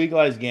they have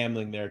legalized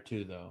gambling there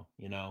too, though.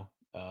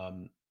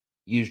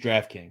 Use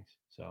DraftKings.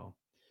 So,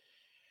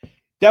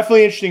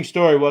 definitely interesting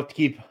story. We'll have to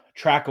keep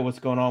track of what's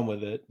going on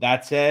with it.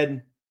 That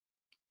said,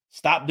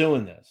 stop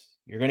doing this.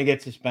 You're going to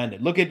get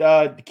suspended. Look at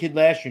the kid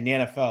last year in the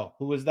NFL.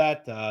 Who was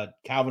that?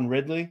 Calvin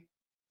Ridley.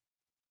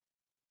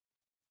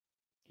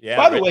 Yeah.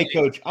 By the way,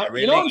 Coach, I'm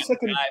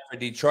looking for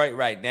Detroit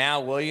right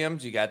now.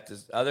 Williams, you got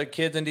this other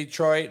kids in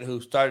Detroit who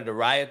started a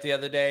riot the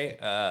other day.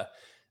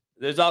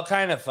 There's all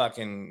kind of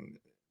fucking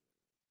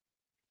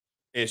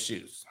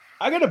issues.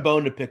 I got a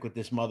bone to pick with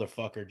this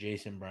motherfucker,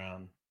 Jason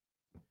Brown.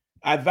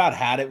 I've about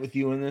had it with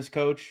you in this,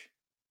 Coach.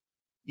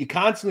 You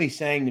constantly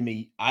saying to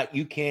me,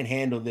 you can't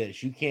handle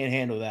this. You can't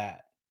handle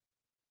that.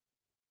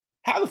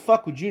 How the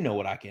fuck would you know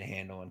what I can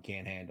handle and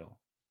can't handle?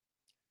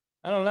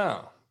 I don't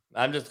know.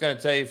 I'm just going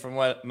to tell you from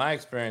what my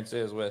experience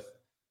is with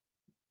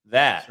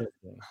that.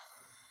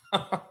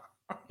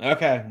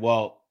 Okay,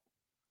 well,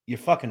 you're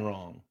fucking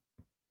wrong.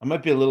 I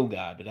might be a little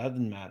guy, but that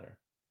doesn't matter.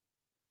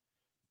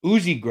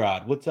 Uzi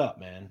Grad, what's up,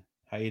 man?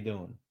 How you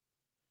doing?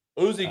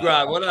 Uzi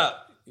Grad, what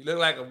up? You look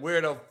like a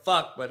weirdo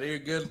fuck, but you're a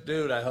good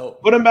dude, I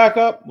hope. Put him back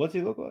up. What's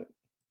he look like?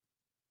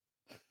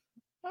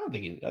 I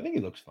think he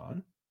looks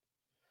fine.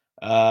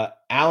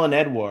 Alan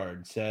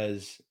Edward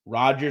says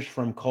Rodgers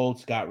from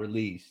Colts got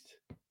released.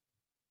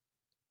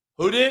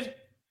 Who did?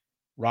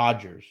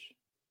 Rodgers.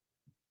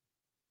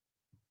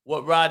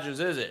 What Rodgers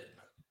is it?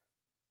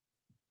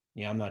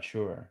 Yeah, I'm not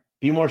sure.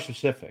 Be more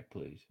specific,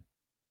 please.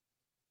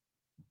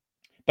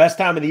 Best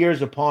time of the year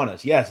is upon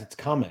us. Yes, it's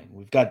coming.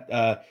 We've got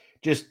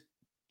just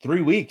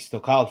 3 weeks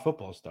till college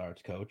football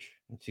starts, Coach.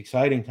 It's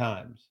exciting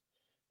times.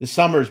 This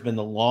summer has been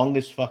the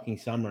longest fucking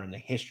summer in the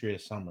history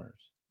of summers.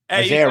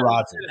 Hey, Isaiah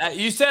Rodgers.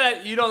 You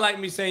said you don't like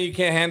me saying you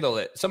can't handle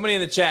it. Somebody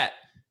in the chat,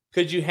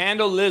 could you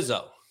handle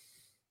Lizzo?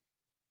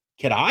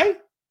 Can I?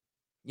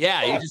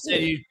 Yeah, you just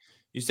said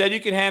you said you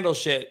can handle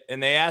shit,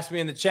 and they asked me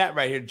in the chat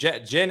right here.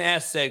 Jen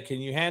S said, "Can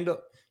you handle?"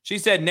 She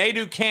said,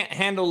 "Nadu can't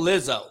handle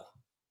Lizzo."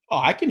 Oh,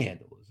 I can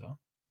handle Lizzo.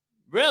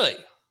 Really?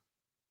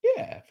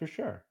 Yeah, for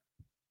sure.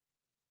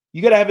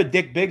 You got to have a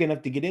dick big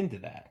enough to get into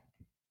that.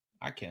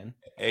 I can.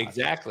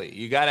 Exactly.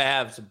 You got to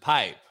have some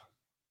pipe.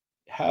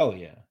 Hell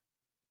yeah.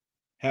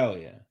 Hell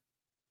yeah.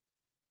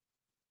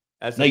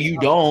 That's no, you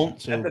don't.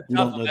 So by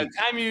the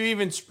time you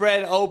even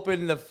spread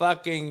open the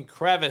fucking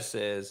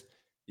crevices,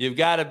 you've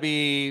got to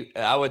be,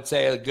 I would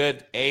say, a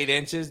good 8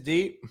 inches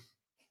deep.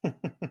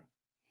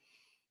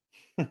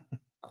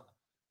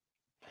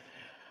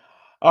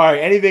 All right.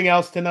 Anything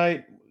else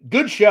tonight?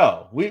 Good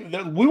show. We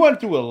went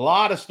through a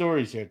lot of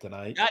stories here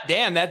tonight. God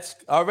damn, that's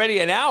already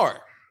an hour.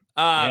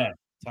 Yeah,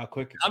 it's how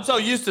quick. I'm so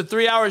used to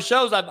 3-hour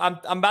shows. I'm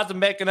about to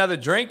make another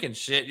drink and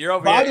shit. You're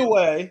over By here. the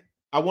way,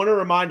 I want to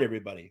remind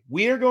everybody,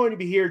 we are going to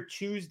be here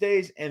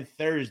Tuesdays and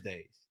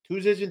Thursdays.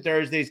 Tuesdays and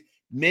Thursdays,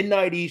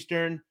 midnight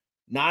Eastern,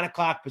 9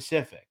 o'clock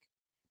Pacific.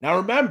 Now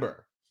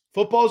remember,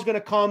 football is going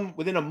to come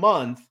within a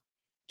month.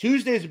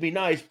 Tuesdays would be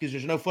nice because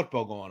there's no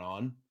football going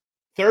on.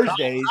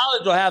 Thursdays,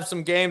 college will have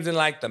some games in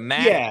like the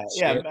MAC.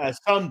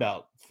 Sun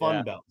Belt,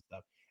 Fun Belt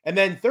stuff. And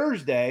then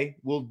Thursday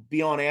will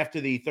be on after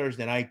the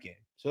Thursday night game.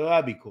 So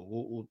that'd be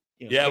cool.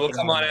 We'll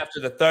come on after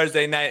the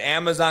Thursday night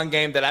Amazon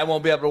game that I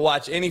won't be able to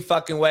watch any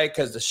fucking way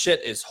because the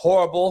shit is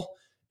horrible.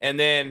 And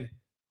then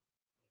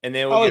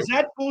is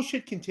that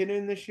bullshit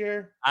continuing this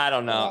year? I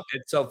don't know.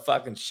 It's so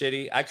fucking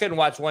shitty. I couldn't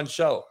watch one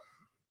show.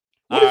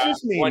 What does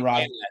this mean, Rob?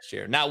 Last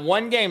year. Not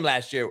one game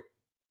last year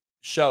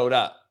showed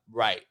up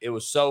right. It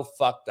was so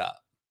fucked up.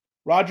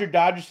 Roger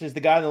Dodger says the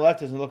guy on the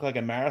left doesn't look like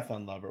a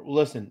marathon lover. Well,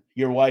 listen,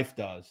 your wife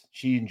does.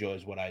 She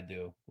enjoys what I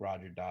do,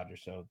 Roger Dodger.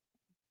 So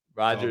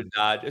Roger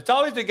Dodger. It's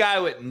always the guy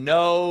with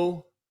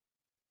no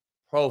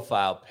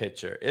profile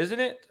picture, isn't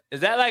it?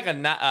 Is that like a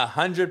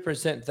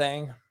 100%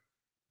 thing?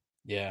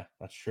 Yeah,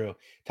 that's true.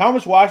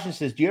 Thomas Washington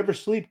says, do you ever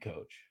sleep,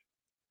 Coach?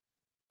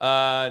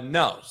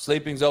 No.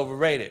 Sleeping's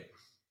overrated.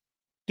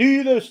 Do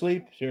you, though,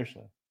 sleep?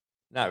 Seriously.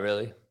 Not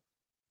really.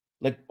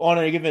 Like, on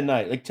a given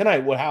night. Like,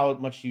 tonight, how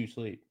much do you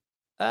sleep?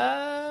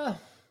 I'll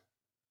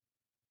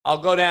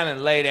go down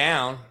and lay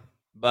down,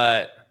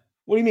 but...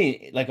 What do you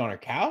mean? Like, on a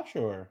couch,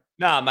 or...?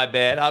 No, my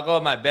bed. I'll go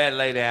in my bed,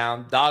 lay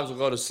down. Dogs will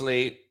go to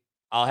sleep.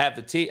 I'll have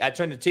I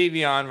turn the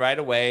TV on right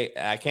away.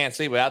 I can't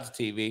sleep without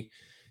the TV.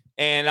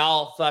 And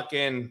I'll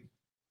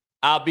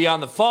be on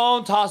the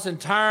phone, toss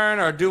and turn,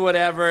 or do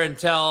whatever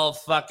until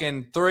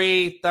fucking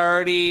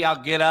 3:30.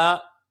 I'll get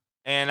up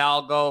and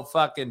I'll go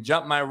fucking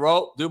jump my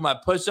rope, do my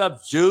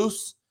push-ups,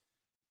 juice,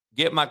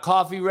 get my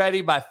coffee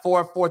ready by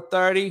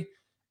 4:30.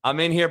 I'm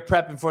in here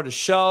prepping for the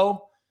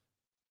show.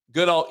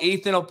 Good old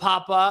Ethan will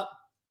pop up.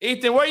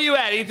 Ethan, where you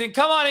at, Ethan?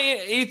 Come on,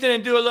 Ethan,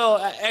 and do a little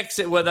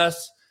exit with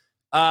us.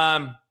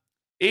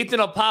 Ethan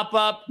will pop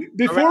up.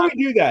 Before we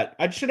do that,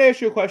 I should ask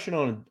you a question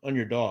on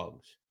your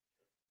dogs.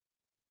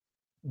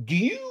 Do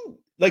you,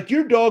 like,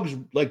 your dogs,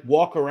 like,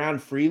 walk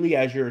around freely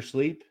as you're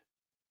asleep?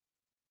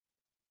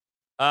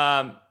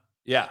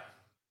 Yeah.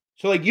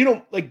 So, like, you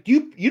don't, like,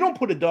 you don't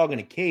put a dog in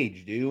a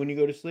cage, do you, when you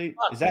go to sleep?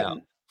 Fuck Is that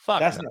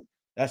no.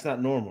 That's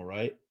not normal,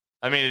 right?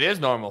 I mean, it is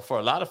normal for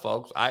a lot of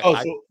folks.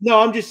 No,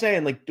 I'm just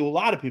saying, like, do a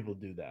lot of people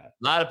do that?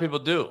 A lot of people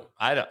do.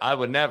 I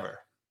would never.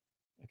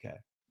 Okay.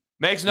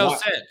 Makes no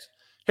sense.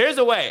 Here's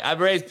the way. I've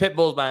raised pit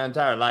bulls my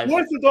entire life.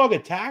 What if the dog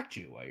attacked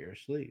you while you're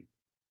asleep?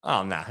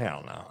 Oh, no,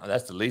 hell no.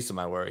 That's the least of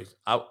my worries.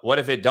 What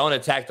if it don't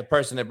attack the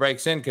person that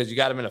breaks in because you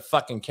got him in a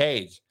fucking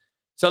cage?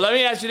 So let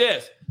me ask you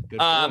this.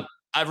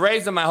 I've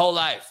raised them my whole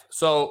life.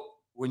 So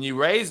when you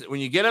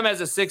get them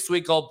as a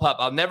 6-week-old pup,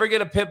 I'll never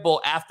get a pit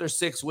bull after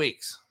 6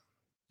 weeks.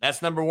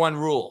 That's number one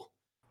rule.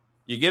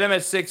 You get them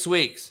at 6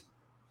 weeks.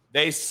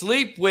 They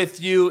sleep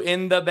with you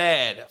in the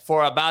bed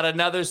for about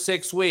another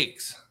 6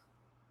 weeks.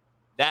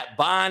 That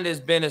bond has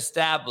been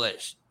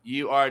established.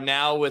 You are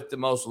now with the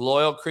most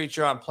loyal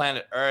creature on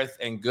planet Earth,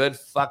 and good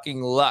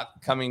fucking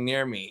luck coming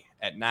near me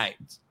at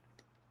night.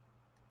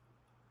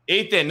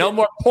 Ethan, no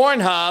more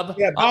Pornhub.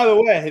 Yeah, by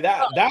the way,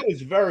 that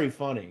was very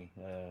funny.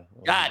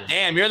 God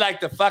damn, you're like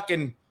the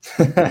fucking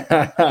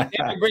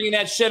bringing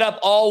that shit up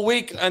all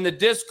week on the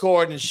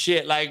Discord and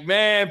shit. Like,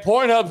 man,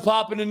 Pornhub's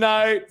popping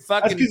tonight.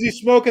 Fucking, that's because he's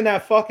smoking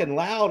that fucking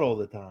loud all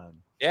the time.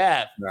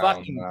 Yeah,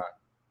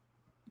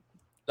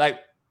 like,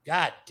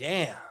 god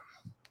damn.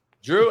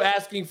 Drew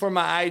asking for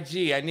my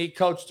IG. I need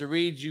Coach to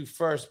read you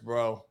first,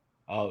 bro.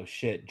 Oh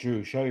shit,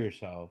 Drew, show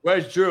yourself.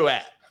 Where's Drew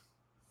at?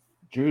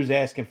 Drew's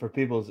asking for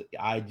people's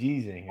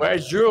IGs in here.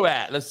 Where's Drew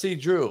at? Let's see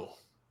Drew.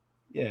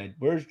 Yeah,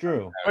 where's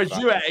Drew? Where's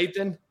Drew at,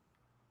 Ethan?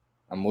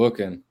 I'm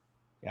looking.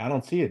 Yeah, I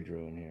don't see a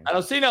Drew in here. I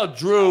don't see no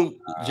Drew.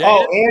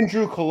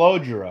 Andrew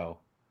Calogero.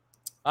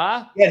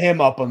 Huh? Get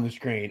him up on the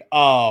screen.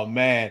 Oh,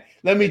 man.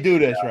 Let me do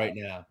this right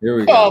now. Here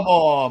we go. Come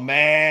on,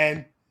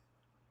 man.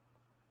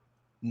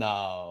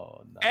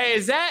 No. Hey,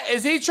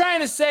 is he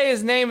trying to say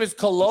his name is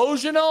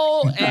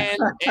Collosional and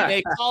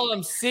they call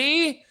him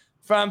C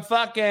from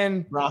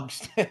fucking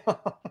Bronx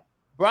Tale?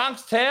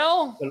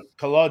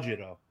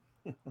 Calogero.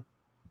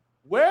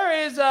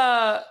 Where is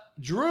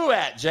Drew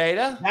at,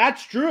 Jada?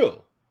 That's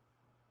Drew.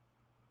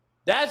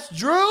 That's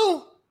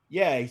Drew?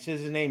 Yeah, he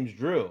says his name's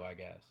Drew, I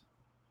guess.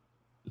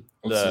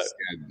 What's this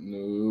guy?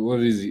 What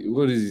is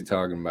he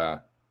talking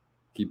about?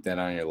 Keep that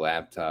on your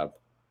laptop.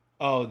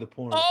 Oh, the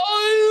porn.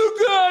 Oh,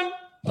 you good?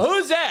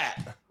 Who's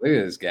that? Look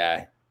at this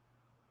guy.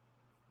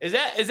 Is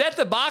that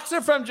the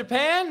boxer from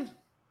Japan?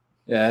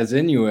 Yeah, that's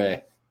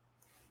Inoue.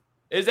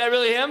 Is that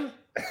really him?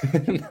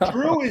 No.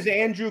 Drew is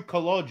Andrew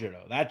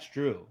Calogero. That's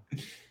Drew.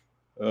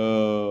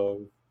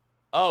 Oh,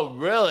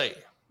 really?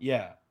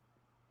 Yeah.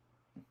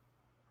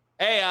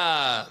 Hey,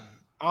 I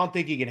don't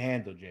think he can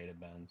handle Jada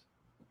Benz.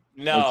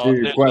 No, What's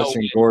your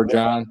question,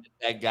 Gorjon?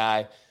 That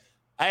guy.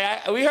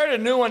 We heard a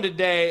new one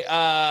today.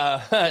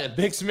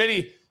 Big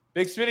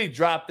Smitty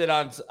dropped it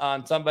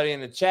on somebody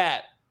in the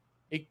chat.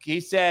 He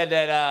said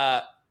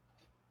that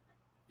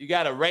you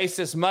got a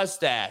racist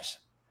mustache.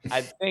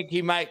 I think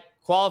he might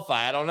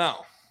qualify. I don't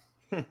know.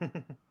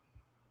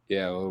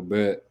 Yeah, a little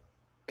bit.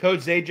 Coach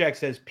Zajac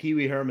says Pee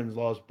Wee Herman's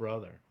lost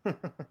brother.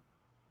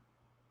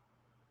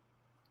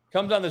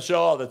 Comes on the show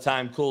all the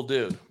time. Cool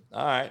dude.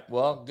 All right.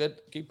 Well, good.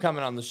 Keep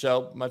coming on the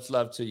show. Much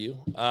love to you.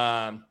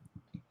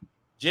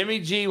 Jimmy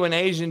G, when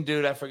Asian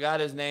dude, I forgot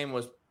his name,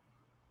 was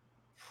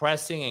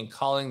pressing and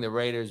calling the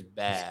Raiders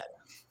bad.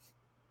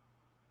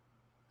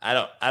 I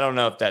don't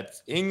know if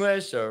that's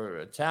English or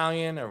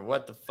Italian or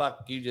what the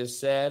fuck you just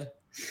said.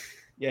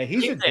 Yeah,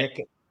 he's a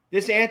dick.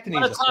 This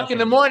Anthony's 1 o'clock in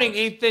the morning,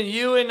 Ethan.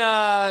 You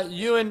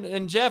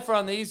and Jeff are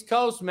on the East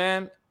Coast,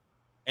 man.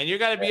 And you're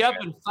gotta be up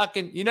in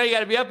fucking, you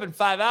gotta be up in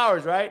 5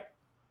 hours, right?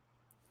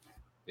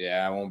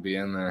 Yeah, I won't be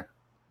in there.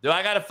 Do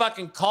I gotta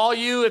fucking call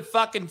you at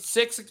fucking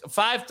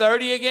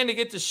 5:30 again to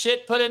get the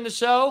shit put in the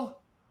show?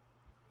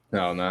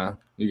 No.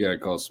 You gotta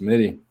call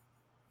Smitty.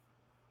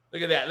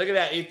 Look at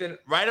that, Ethan.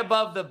 Right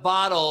above the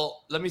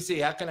bottle. Let me see.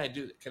 How can I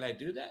do that? Can I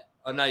do that?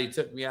 Oh no, you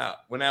took me out.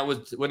 When it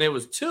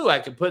was 2, I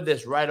could put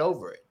this right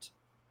over it.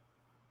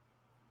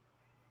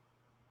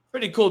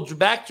 Pretty cool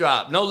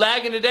backdrop. No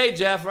lagging today,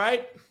 Jeff,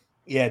 right?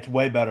 Yeah, it's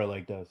way better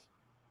like this.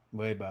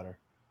 Way better.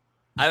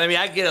 I mean,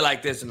 I get it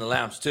like this in the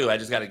lounge too. I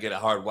just got to get a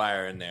hard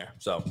wire in there.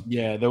 So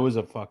yeah, there was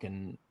a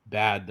fucking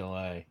bad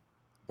delay.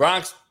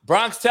 Bronx,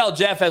 tell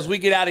Jeff as we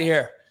get out of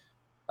here.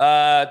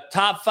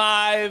 Top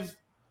 5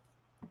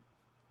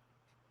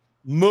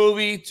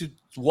 movie to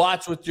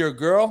watch with your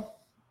girl.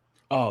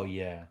 Oh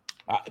yeah,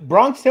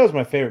 Bronx Tale is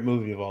my favorite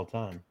movie of all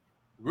time.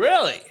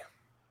 Really?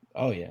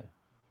 Oh yeah,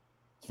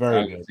 it's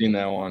very good. I've seen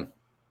that one.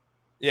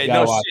 Yeah,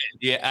 no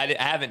shit. Yeah,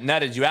 I haven't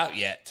nutted you out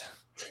yet.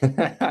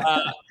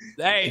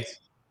 Hey,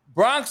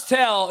 Bronx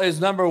Tale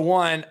is number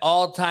 1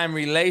 all-time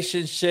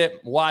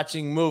relationship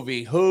watching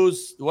movie.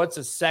 What's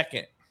a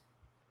second?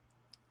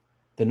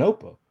 The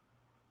Notebook.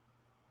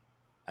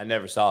 I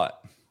never saw it.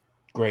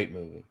 Great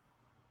movie.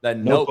 The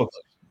Notebook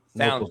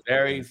sounds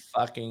very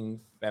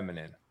fucking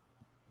feminine.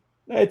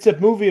 It's a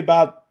movie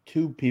about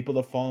 2 people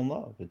that fall in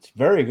love. It's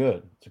very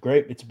good.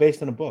 It's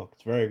based on a book.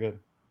 It's very good.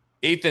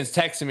 Ethan's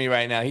texting me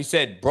right now. He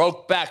said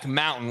Brokeback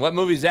Mountain. What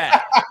movie's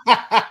that?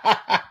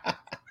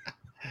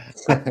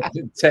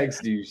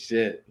 Text you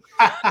shit.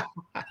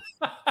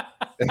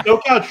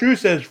 SoCal True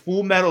says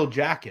Full Metal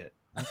Jacket.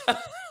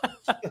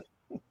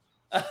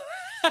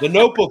 The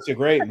Notebook's a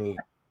great movie.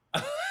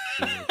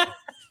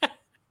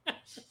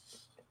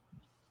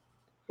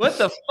 What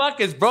the fuck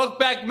is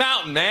Brokeback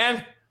Mountain,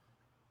 man?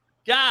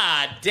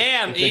 God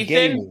damn, It's Ethan. a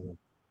gay movie.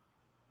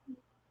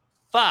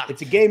 Fuck.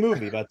 It's a gay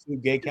movie about 2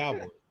 gay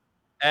cowboys.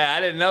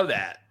 I didn't know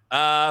that.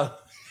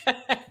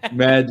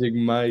 Magic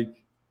Mike.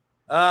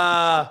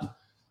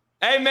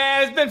 Hey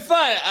man, it's been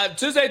fun.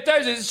 Tuesday,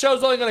 Thursday, this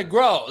show's only gonna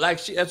grow.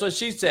 That's what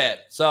she said.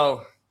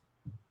 So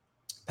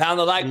pound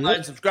the like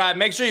button, subscribe.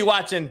 Make sure you're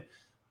watching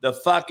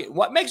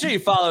make sure you're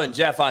following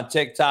Jeff on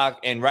TikTok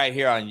and right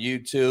here on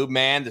YouTube,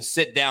 man. The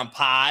Sit Down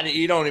Pod.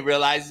 You don't even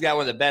realize he's got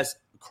one of the best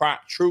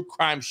true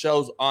crime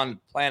shows on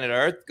planet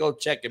Earth. Go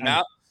check him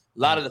out. A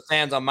lot of the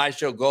fans on my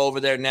show go over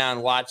there now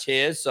and watch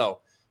his.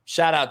 So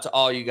shout out to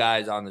all you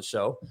guys on the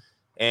show.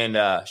 And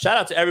shout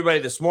out to everybody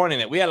this morning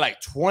that we had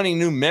like 20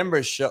 new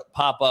members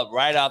pop up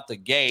right out the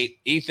gate.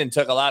 Ethan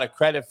took a lot of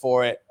credit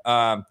for it.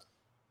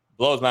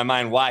 Blows my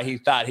mind why he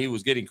thought he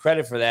was getting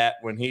credit for that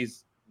when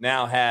he's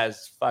now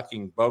has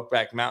fucking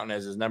Brokeback Mountain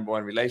as his number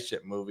 1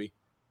 relationship movie.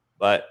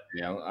 But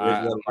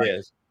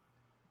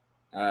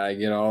I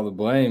get all the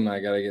blame. I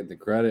got to get the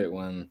credit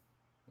when,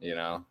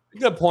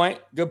 Good point.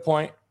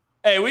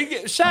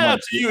 Hey, shout out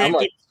to you,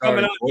 Ethan,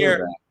 coming on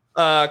here.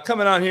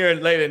 Coming on here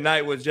late at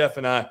night with Jeff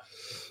and I.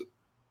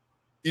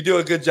 You do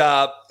a good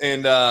job,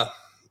 and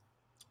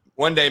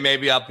one day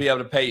maybe I'll be able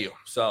to pay you.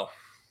 So,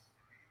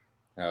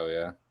 hell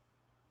yeah.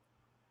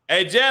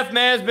 Hey, Jeff,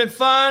 man, it's been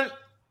fun.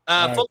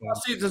 Football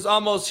season's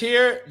almost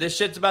here. This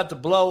shit's about to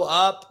blow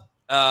up.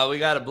 We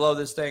got to blow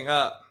this thing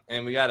up,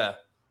 and we got to.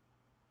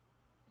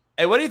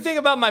 Hey, what do you think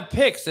about my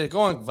picks? They're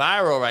going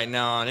viral right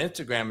now on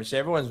Instagram and shit.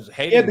 Everyone's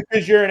hating. Yeah,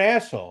 because you're an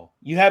asshole.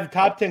 You have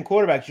top 10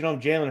 quarterbacks. You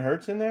don't have Jalen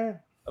Hurts in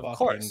there? Of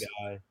course.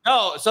 Guy.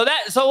 No, so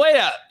wait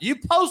up. You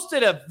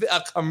posted a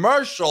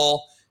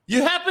commercial.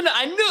 You happen to,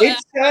 I knew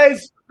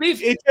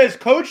it says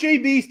Coach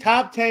AB's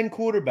top 10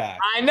 quarterback.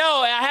 I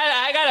know.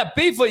 I got a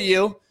beef with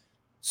you.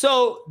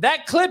 So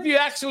that clip you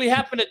actually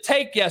happened to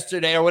take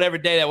yesterday or whatever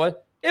day that was,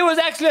 it was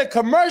actually a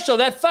commercial.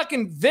 That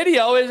fucking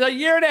video is 1.5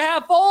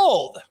 years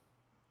old.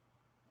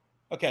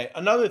 Okay,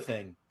 another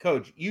thing,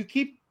 Coach, you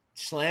keep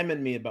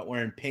slamming me about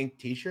wearing pink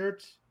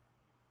t-shirts.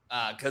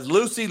 Because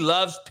Lucy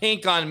loves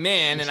pink on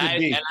men,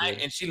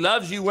 and she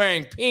loves you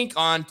wearing pink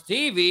on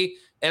TV.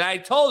 And I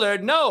told her,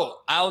 no,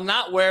 I'll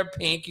not wear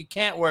pink. You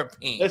can't wear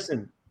pink.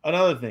 Listen,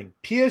 another thing,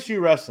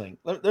 PSU wrestling.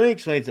 Let me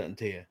explain something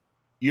to you.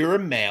 You're a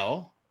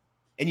male,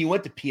 and you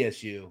went to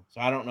PSU, so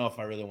I don't know if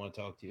I really want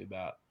to talk to you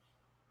about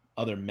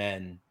other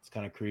men. It's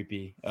kind of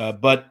creepy.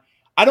 But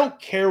I don't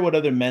care what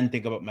other men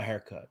think about my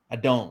haircut. I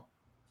don't.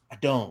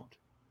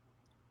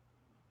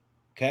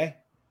 Okay.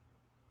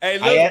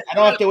 Hey, I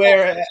don't have to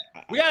wear it.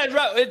 We gotta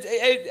drop.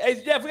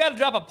 Jeff, we gotta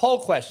drop a poll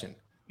question.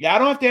 Yeah, I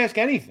don't have to ask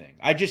anything.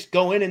 I just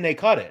go in and they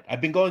cut it.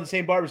 I've been going to the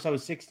same barber since I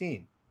was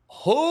 16.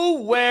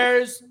 Who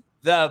wears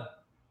the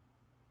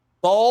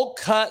bowl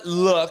cut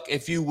look,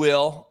 if you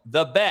will,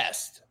 the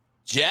best?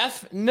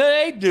 Jeff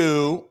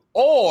Nadu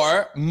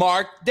or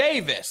Mark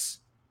Davis?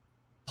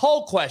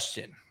 Poll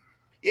question.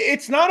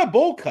 It's not a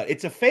bowl cut.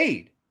 It's a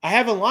fade. I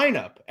have a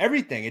lineup.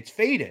 Everything. It's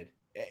faded.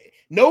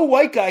 No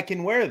white guy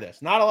can wear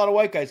this. Not a lot of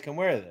white guys can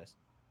wear this.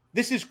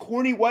 This is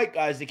corny white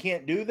guys that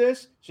can't do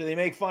this, so they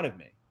make fun of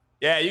me.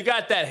 Yeah, you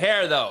got that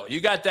hair, though.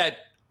 You got that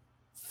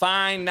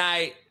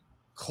finite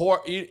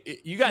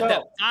you got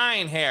that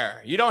fine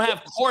hair. You don't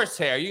have coarse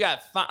hair. You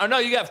got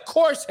you have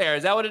coarse hair.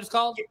 Is that what it's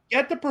called?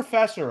 Get the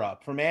professor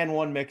up from And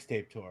One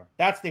Mixtape Tour.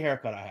 That's the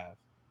haircut I have.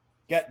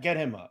 Get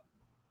him up.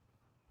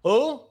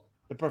 Who?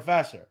 The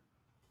professor.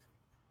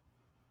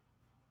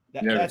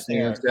 Never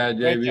seen this guy,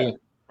 JB?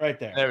 Right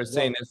there. Never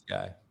seen this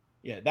guy.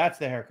 Yeah, that's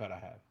the haircut I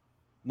have.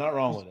 Not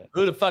wrong with it.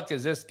 Who the fuck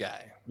is this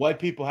guy? White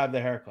people have the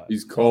haircut.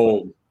 He's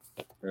cold.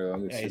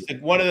 He's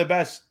like one of the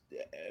best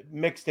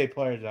mixtape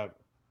players ever.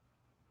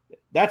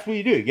 That's what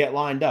you do. You get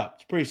lined up.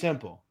 It's pretty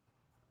simple.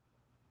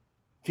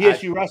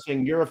 TSU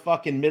wrestling, you're a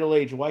fucking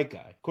middle-aged white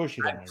guy. Of course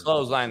you don't. I'd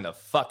clothesline the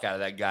fuck out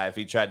of that guy if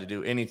he tried to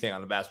do anything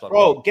on the basketball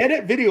court. court. Get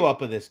a video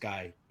up of this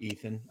guy,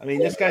 Ethan. I mean,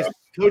 this guy's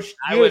coach.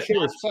 I would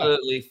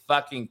absolutely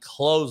fucking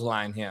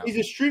clothesline him. He's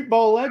a street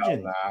ball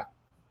legend.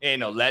 He ain't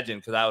no legend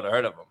because I would have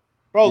heard of him.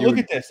 Bro, look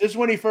at this. This is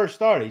when he first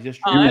started. He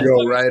just would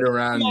go right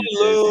around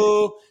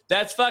you.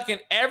 That's fucking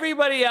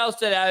everybody else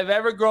that I've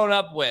ever grown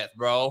up with,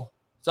 bro.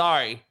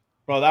 Sorry.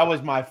 Bro, that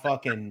was my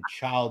fucking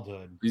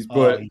childhood. He's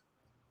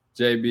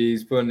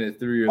JB's putting it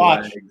through your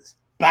legs.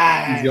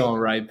 Bang. He's going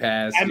right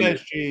past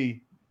MSG. You.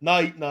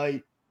 Night.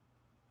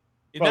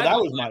 Bro, that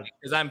was my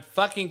because I'm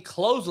fucking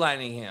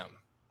clotheslining him.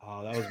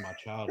 Oh, that was my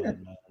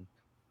childhood, man.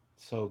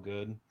 So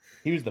good.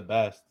 He was the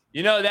best.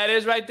 You know who that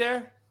is right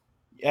there?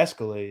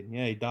 Escalade.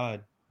 Yeah, he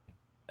died.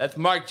 That's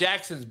Mark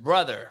Jackson's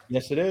brother.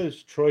 Yes, it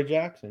is. Troy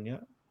Jackson. Yeah.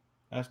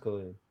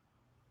 Escalade.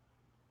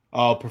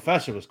 Oh,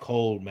 Professor was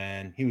cold,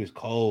 man. He was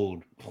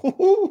cold.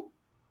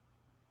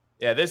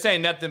 Yeah, this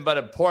ain't nothing but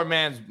a poor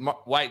man's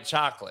white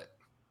chocolate.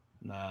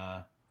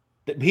 Nah.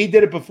 He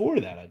did it before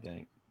that, I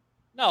think.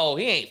 No,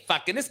 he ain't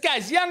fucking. This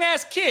guy's young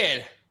ass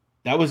kid.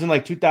 That was in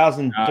like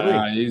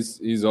 2003.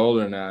 He's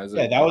older now.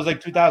 Yeah, that was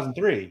like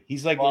 2003.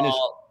 He's like in his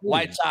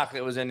white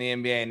chocolate was in the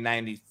NBA in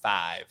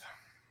 95.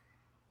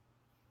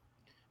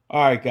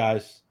 All right,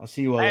 guys. I'll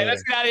see you all later.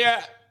 Let's get out of here.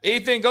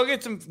 Ethan, go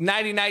get some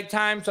nighty-night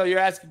time so your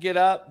ass can get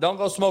up. Don't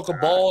go smoke a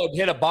bowl and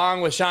hit a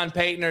bong with Sean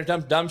Payton or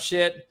some dumb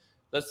shit.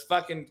 Let's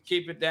fucking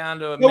keep it down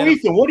to a minute.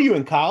 Ethan, what are you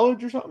in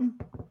college or something?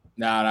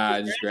 Nah,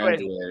 I just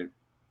graduated.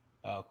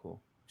 Oh,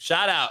 cool.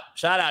 Shout out.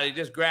 He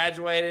just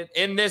graduated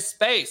in this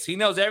space. He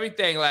knows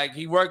everything. Like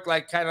he worked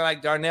like kind of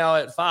like Darnell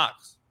at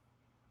Fox.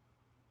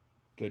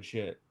 Good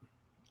shit.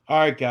 All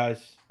right,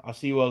 guys. I'll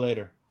see you all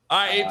later. All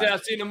right, Ethan. I'll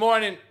see you in the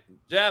morning.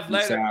 Jeff,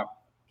 later.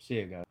 See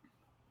you guys.